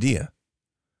idea.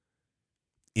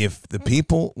 If the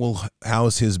people will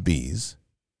house his bees,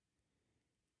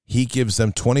 he gives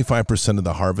them 25% of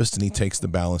the harvest and he takes the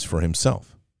balance for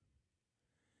himself.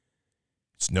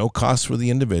 It's no cost for the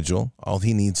individual. All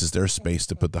he needs is their space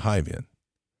to put the hive in.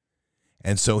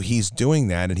 And so he's doing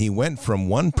that, and he went from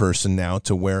one person now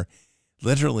to where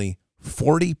literally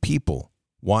 40 people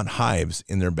want hives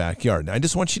in their backyard. Now, I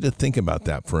just want you to think about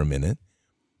that for a minute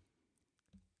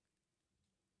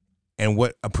and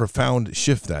what a profound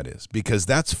shift that is, because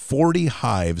that's 40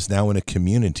 hives now in a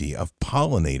community of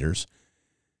pollinators.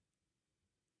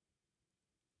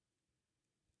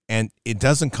 And it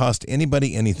doesn't cost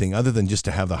anybody anything other than just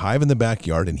to have the hive in the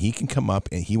backyard, and he can come up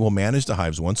and he will manage the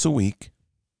hives once a week.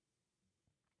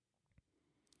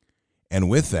 And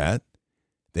with that,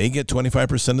 they get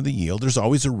 25% of the yield. There's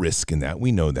always a risk in that.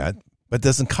 We know that. but it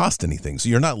doesn't cost anything. So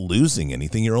you're not losing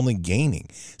anything. You're only gaining.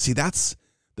 See, that's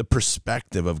the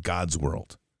perspective of God's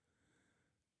world.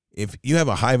 If you have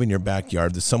a hive in your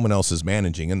backyard that someone else is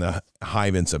managing and the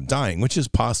hive ends up dying, which is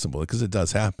possible because it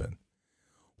does happen,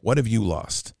 what have you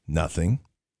lost? Nothing.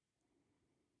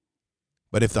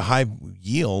 But if the hive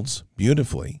yields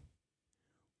beautifully,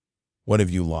 what have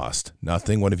you lost?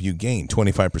 Nothing. What have you gained?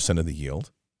 25% of the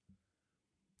yield.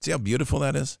 See how beautiful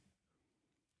that is?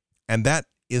 And that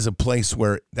is a place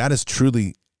where that is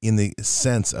truly in the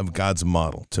sense of God's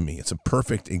model to me. It's a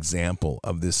perfect example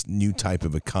of this new type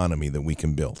of economy that we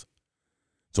can build.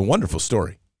 It's a wonderful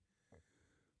story.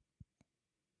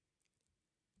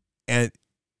 And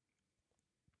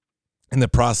in the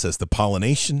process, the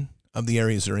pollination of the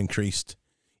areas are increased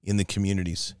in the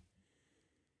communities.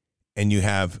 And you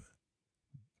have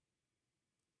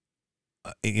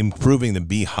improving the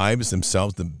beehives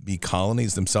themselves, the bee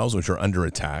colonies themselves, which are under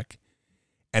attack.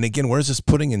 And again, where's this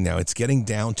putting in now? It's getting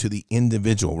down to the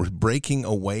individual. We're breaking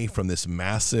away from this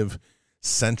massive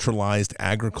centralized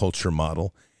agriculture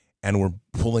model, and we're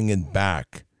pulling it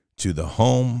back to the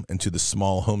home and to the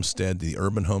small homestead, the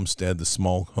urban homestead, the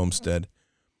small homestead.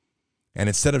 And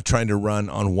instead of trying to run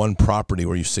on one property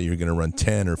where you say you're going to run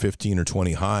 10 or 15 or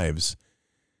 20 hives,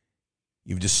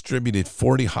 you've distributed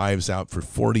 40 hives out for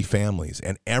 40 families,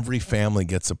 and every family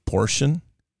gets a portion.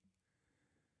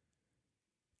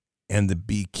 And the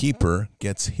beekeeper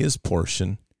gets his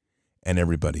portion, and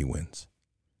everybody wins.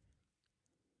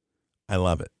 I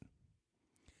love it.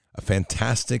 A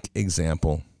fantastic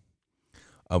example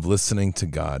of listening to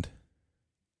God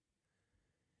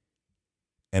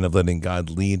and of letting God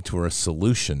lead to a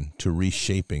solution to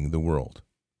reshaping the world.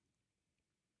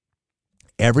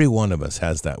 Every one of us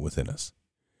has that within us.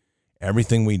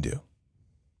 Everything we do.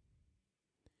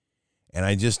 And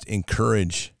I just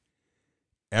encourage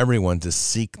everyone to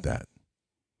seek that.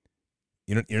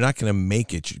 You're not going to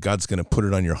make it. God's going to put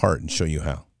it on your heart and show you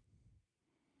how.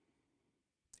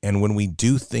 And when we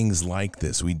do things like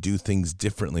this, we do things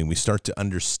differently. We start to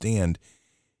understand,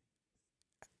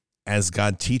 as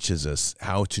God teaches us,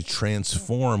 how to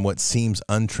transform what seems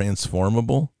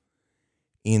untransformable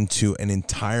into an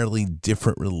entirely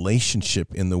different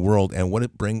relationship in the world. And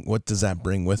what does that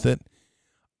bring with it?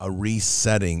 A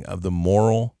resetting of the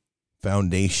moral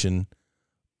foundation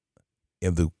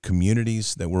of the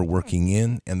communities that we're working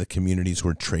in and the communities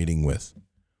we're trading with.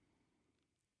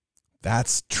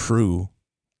 That's true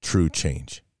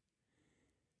change.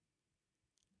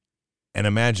 And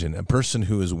imagine a person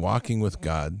who is walking with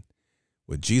God,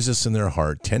 with Jesus in their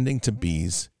heart, tending to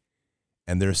bees,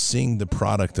 and they're seeing the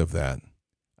product of that.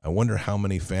 I wonder how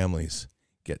many families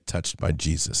get touched by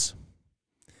Jesus.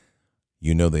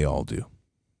 You know they all do.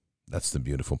 That's the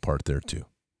beautiful part there too.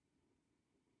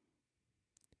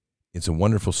 It's a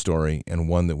wonderful story and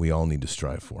one that we all need to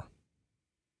strive for.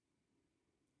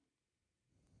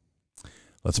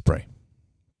 Let's pray.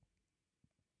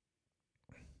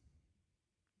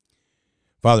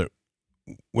 Father,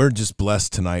 we're just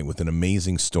blessed tonight with an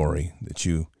amazing story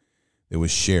that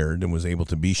was shared and was able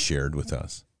to be shared with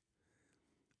us.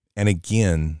 And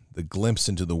again, the glimpse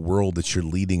into the world that you're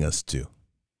leading us to,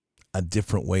 a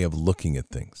different way of looking at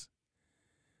things.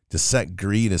 To set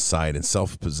greed aside and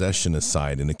self-possession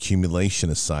aside and accumulation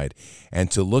aside, and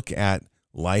to look at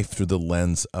life through the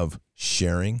lens of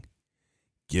sharing,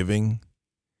 giving,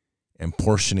 and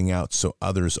portioning out so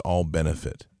others all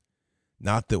benefit.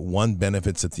 Not that one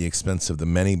benefits at the expense of the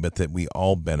many, but that we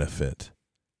all benefit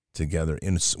together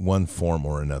in one form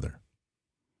or another.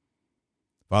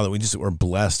 Father, we're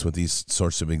blessed with these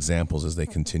sorts of examples as they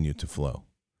continue to flow.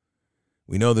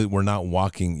 We know that you're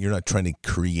not trying to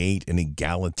create an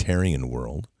egalitarian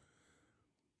world,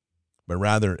 but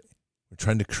rather we're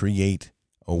trying to create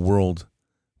a world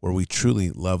where we truly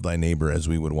love thy neighbor as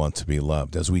we would want to be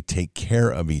loved, as we take care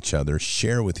of each other,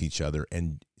 share with each other,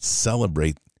 and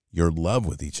celebrate your love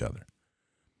with each other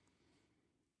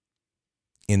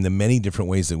in the many different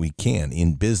ways that we can,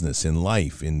 in business, in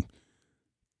life, in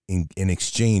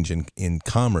exchange, in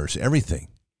commerce, everything.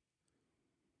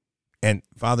 And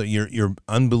Father, you're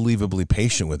unbelievably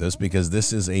patient with us because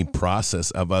this is a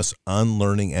process of us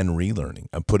unlearning and relearning,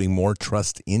 of putting more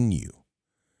trust in you,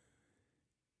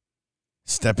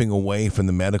 stepping away from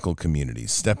the medical community,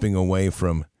 stepping away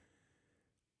from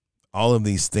all of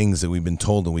these things that we've been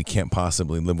told that we can't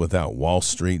possibly live without: Wall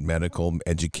Street, medical,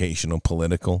 educational,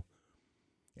 political,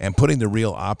 and putting the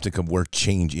real optic of where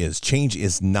change is. Change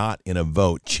is not in a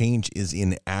vote. Change is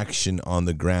in action on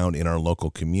the ground in our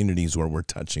local communities where we're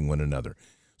touching one another.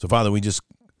 So, Father, we just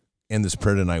end this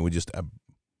prayer tonight. We just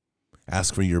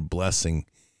ask for your blessing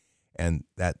and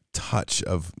that touch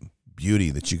of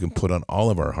beauty that you can put on all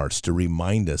of our hearts to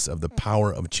remind us of the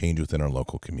power of change within our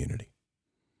local community.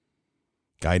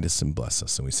 Guide us and bless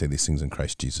us. And we say these things in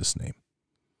Christ Jesus' name.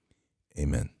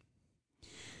 Amen.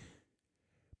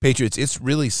 Patriots, it's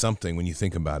really something when you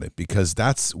think about it, because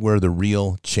that's where the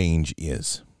real change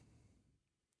is.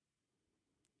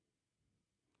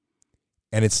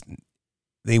 And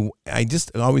I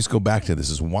just always go back to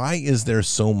this, is why is there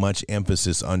so much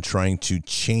emphasis on trying to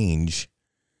change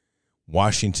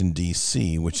Washington,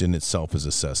 D.C., which in itself is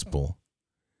a cesspool,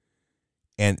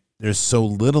 and there's so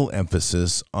little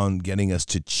emphasis on getting us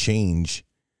to change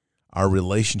our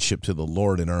relationship to the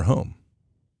Lord in our home,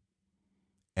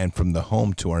 and from the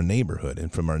home to our neighborhood,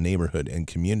 and from our neighborhood and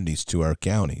communities to our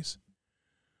counties?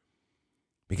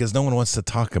 Because no one wants to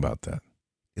talk about that.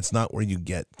 It's not where you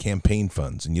get campaign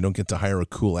funds, and you don't get to hire a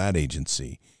cool ad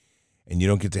agency, and you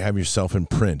don't get to have yourself in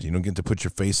print. You don't get to put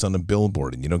your face on a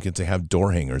billboard, and you don't get to have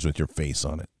door hangers with your face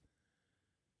on it.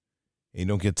 And you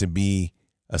don't get to be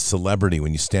a celebrity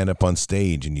when you stand up on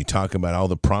stage and you talk about all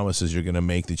the promises you're going to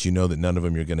make that you know that none of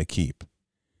them you're going to keep.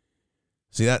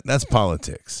 See, that's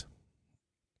politics.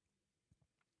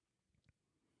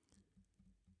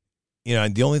 You know,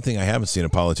 the only thing I haven't seen a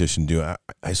politician do,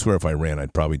 I swear if I ran,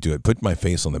 I'd probably do it. Put my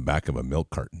face on the back of a milk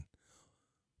carton.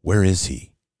 Where is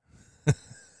he?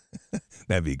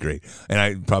 That'd be great. And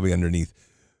I'd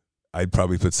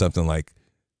probably put something like,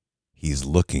 he's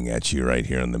looking at you right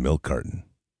here on the milk carton.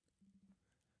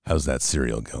 How's that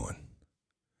cereal going?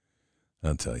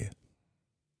 I'll tell you.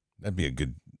 That'd be a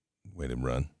good way to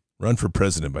run. Run for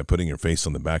president by putting your face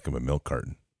on the back of a milk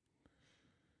carton.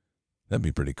 That'd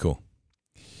be pretty cool.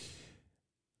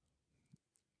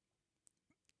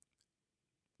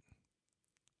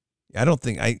 I don't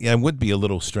think I would be a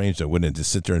little strange though, wouldn't it, to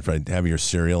sit there and have your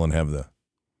cereal and have the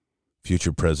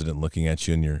future president looking at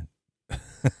you in your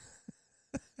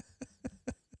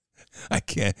I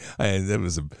can't. That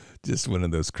was just one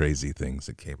of those crazy things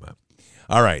that came up.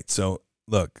 All right, so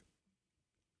look,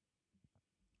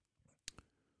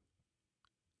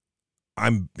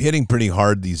 I'm hitting pretty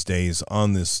hard these days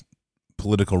on this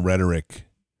political rhetoric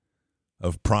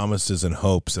of promises and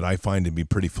hopes that I find to be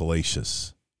pretty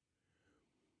fallacious.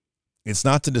 It's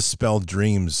not to dispel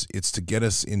dreams. It's to get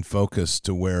us in focus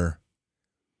to where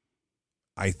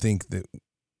I think that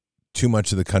too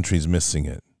much of the country is missing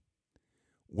it.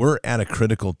 We're at a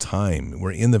critical time.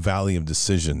 We're in the valley of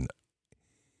decision.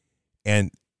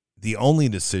 And the only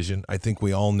decision I think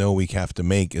we all know we have to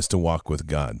make is to walk with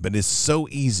God. But it's so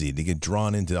easy to get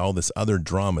drawn into all this other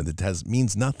drama that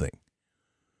means nothing.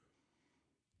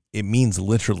 It means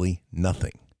literally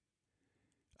nothing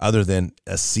other than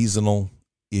a seasonal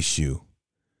issue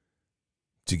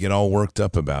to get all worked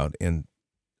up about and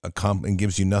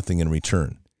gives you nothing in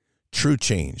return. True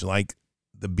change, like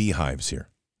the beehives here,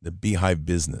 the beehive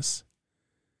business.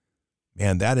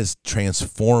 Man, that is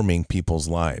transforming people's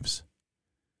lives.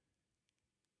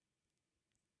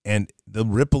 And the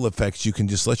ripple effects, you can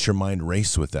just let your mind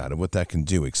race with that, of what that can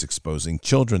do. It's exposing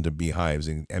children to beehives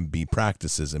and bee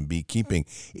practices and beekeeping.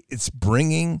 It's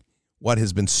bringing what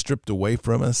has been stripped away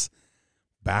from us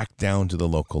back down to the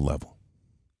local level.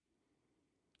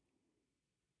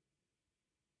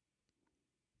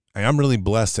 I'm really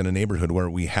blessed in a neighborhood where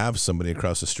we have somebody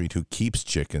across the street who keeps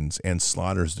chickens and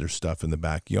slaughters their stuff in the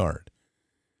backyard.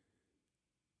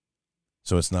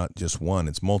 So it's not just one,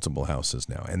 it's multiple houses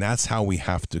now. And that's how we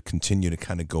have to continue to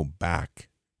kind of go back,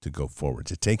 to go forward,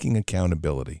 to taking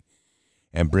accountability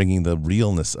and bringing the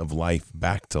realness of life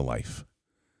back to life.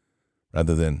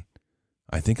 Rather than,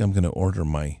 I think I'm going to order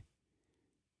my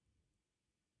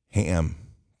ham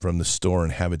from the store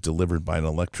and have it delivered by an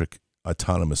electric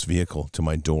autonomous vehicle to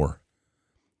my door.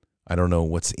 I don't know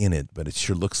what's in it, but it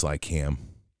sure looks like ham.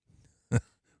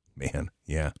 Man,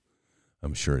 yeah,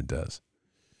 I'm sure it does.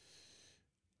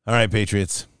 All right,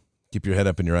 Patriots, keep your head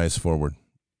up and your eyes forward.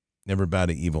 Never bow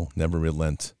to evil, never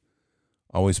relent.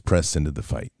 Always press into the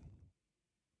fight.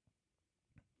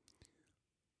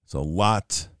 It's a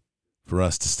lot for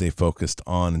us to stay focused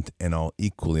on, and all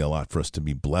equally a lot for us to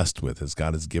be blessed with, as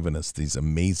God has given us these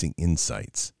amazing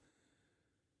insights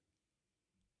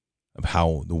of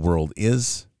how the world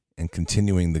is and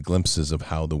continuing the glimpses of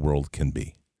how the world can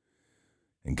be.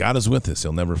 And God is with us.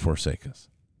 He'll never forsake us.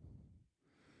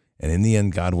 And in the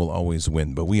end, God will always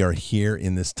win. But we are here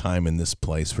in this time, in this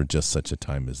place, for just such a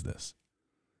time as this.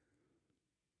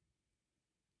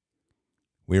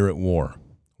 We are at war.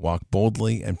 Walk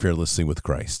boldly and fearlessly with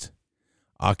Christ.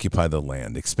 Occupy the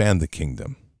land. Expand the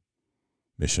kingdom.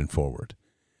 Mission forward.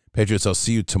 Patriots, I'll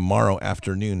see you tomorrow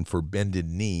afternoon for Bended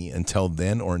Knee. Until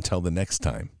then, or until the next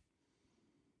time,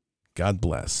 God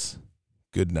bless.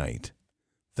 Good night.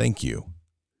 Thank you.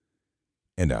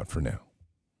 and out for now.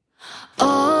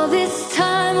 All this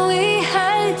time we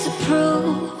had to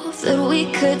prove that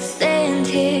we could stand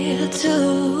here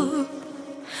too.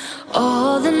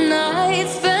 All the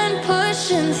nights spent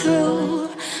pushing through,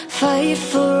 fight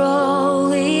for all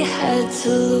we had to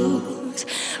lose.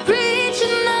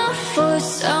 Reaching out for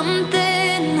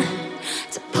something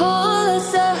to pull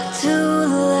us up to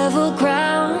level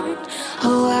ground.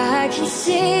 Oh, I can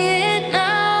see it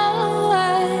now,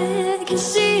 I can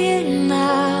see it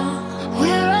now.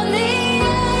 We're on the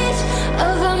edge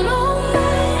of a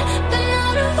moment, been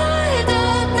out of our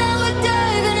depth, now we're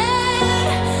diving in.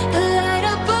 The light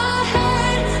up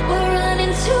ahead, we're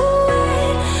running to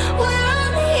it. We're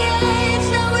on the edge,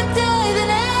 now we're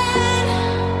diving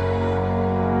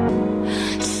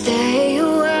in. Stay a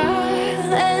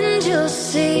while and you'll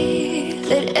see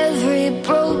that every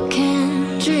broken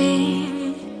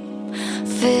dream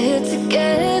fit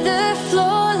together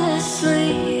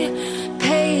flawlessly,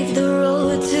 pave the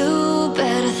road to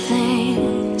better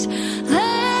things.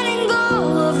 Letting go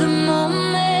of the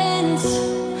moments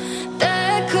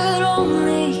that could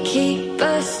only keep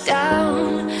us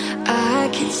down. I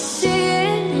can see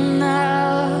it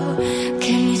now,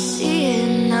 can you see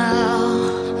it now?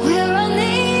 We're on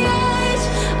the edge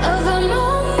of a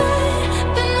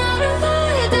moment, been out of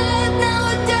our depth, now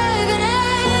we're diving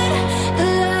in. The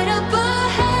light up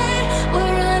ahead,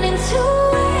 we're running to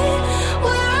it.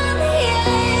 We're on the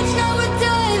edge, now we're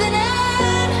diving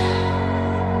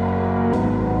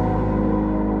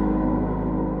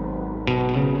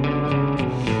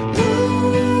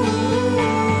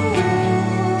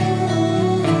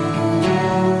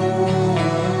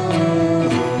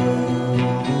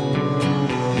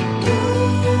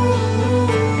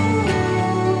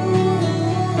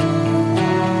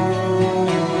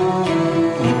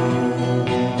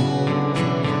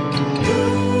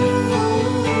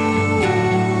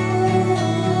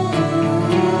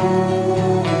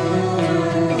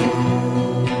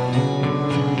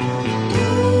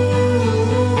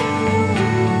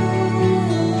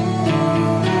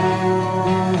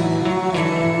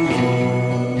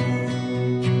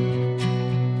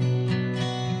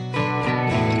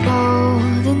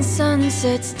golden sun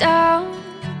sets down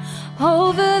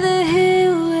over the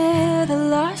hill where the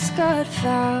lost got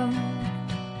found.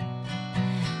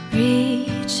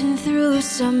 Reaching through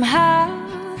somehow.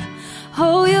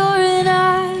 Oh, you're an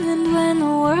island when the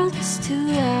world is too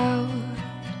loud.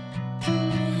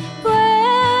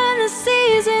 When the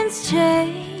seasons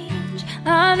change,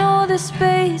 I know the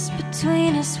space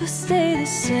between us will stay the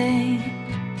same.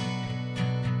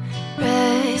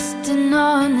 Resting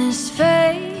on this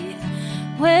faith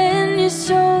when your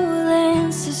soul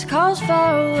answers calls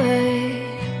far away.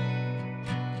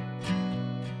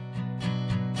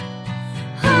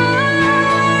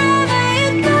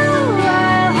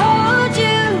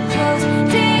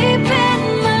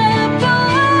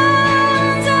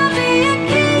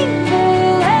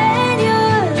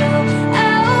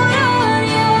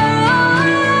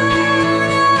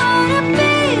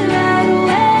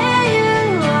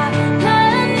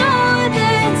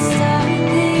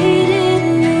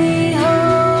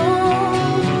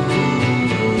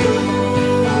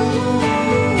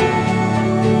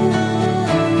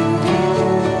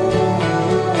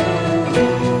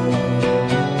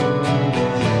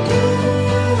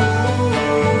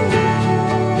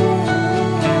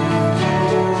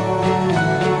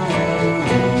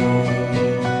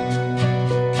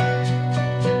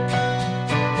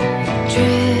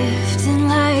 Drifting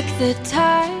like the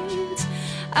tides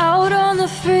out on the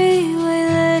freeway,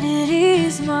 let it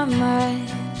ease my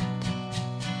mind.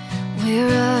 We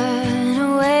run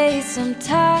away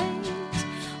sometimes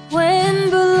when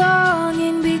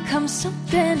belonging becomes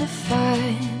something to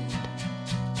find.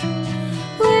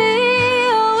 We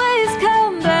always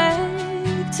come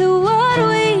back to what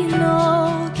we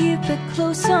know, keep it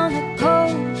close on the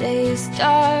cold days,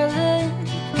 darling.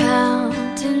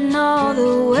 Counting all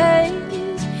the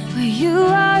ways where you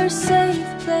are a safe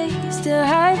place to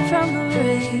hide from the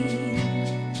rain.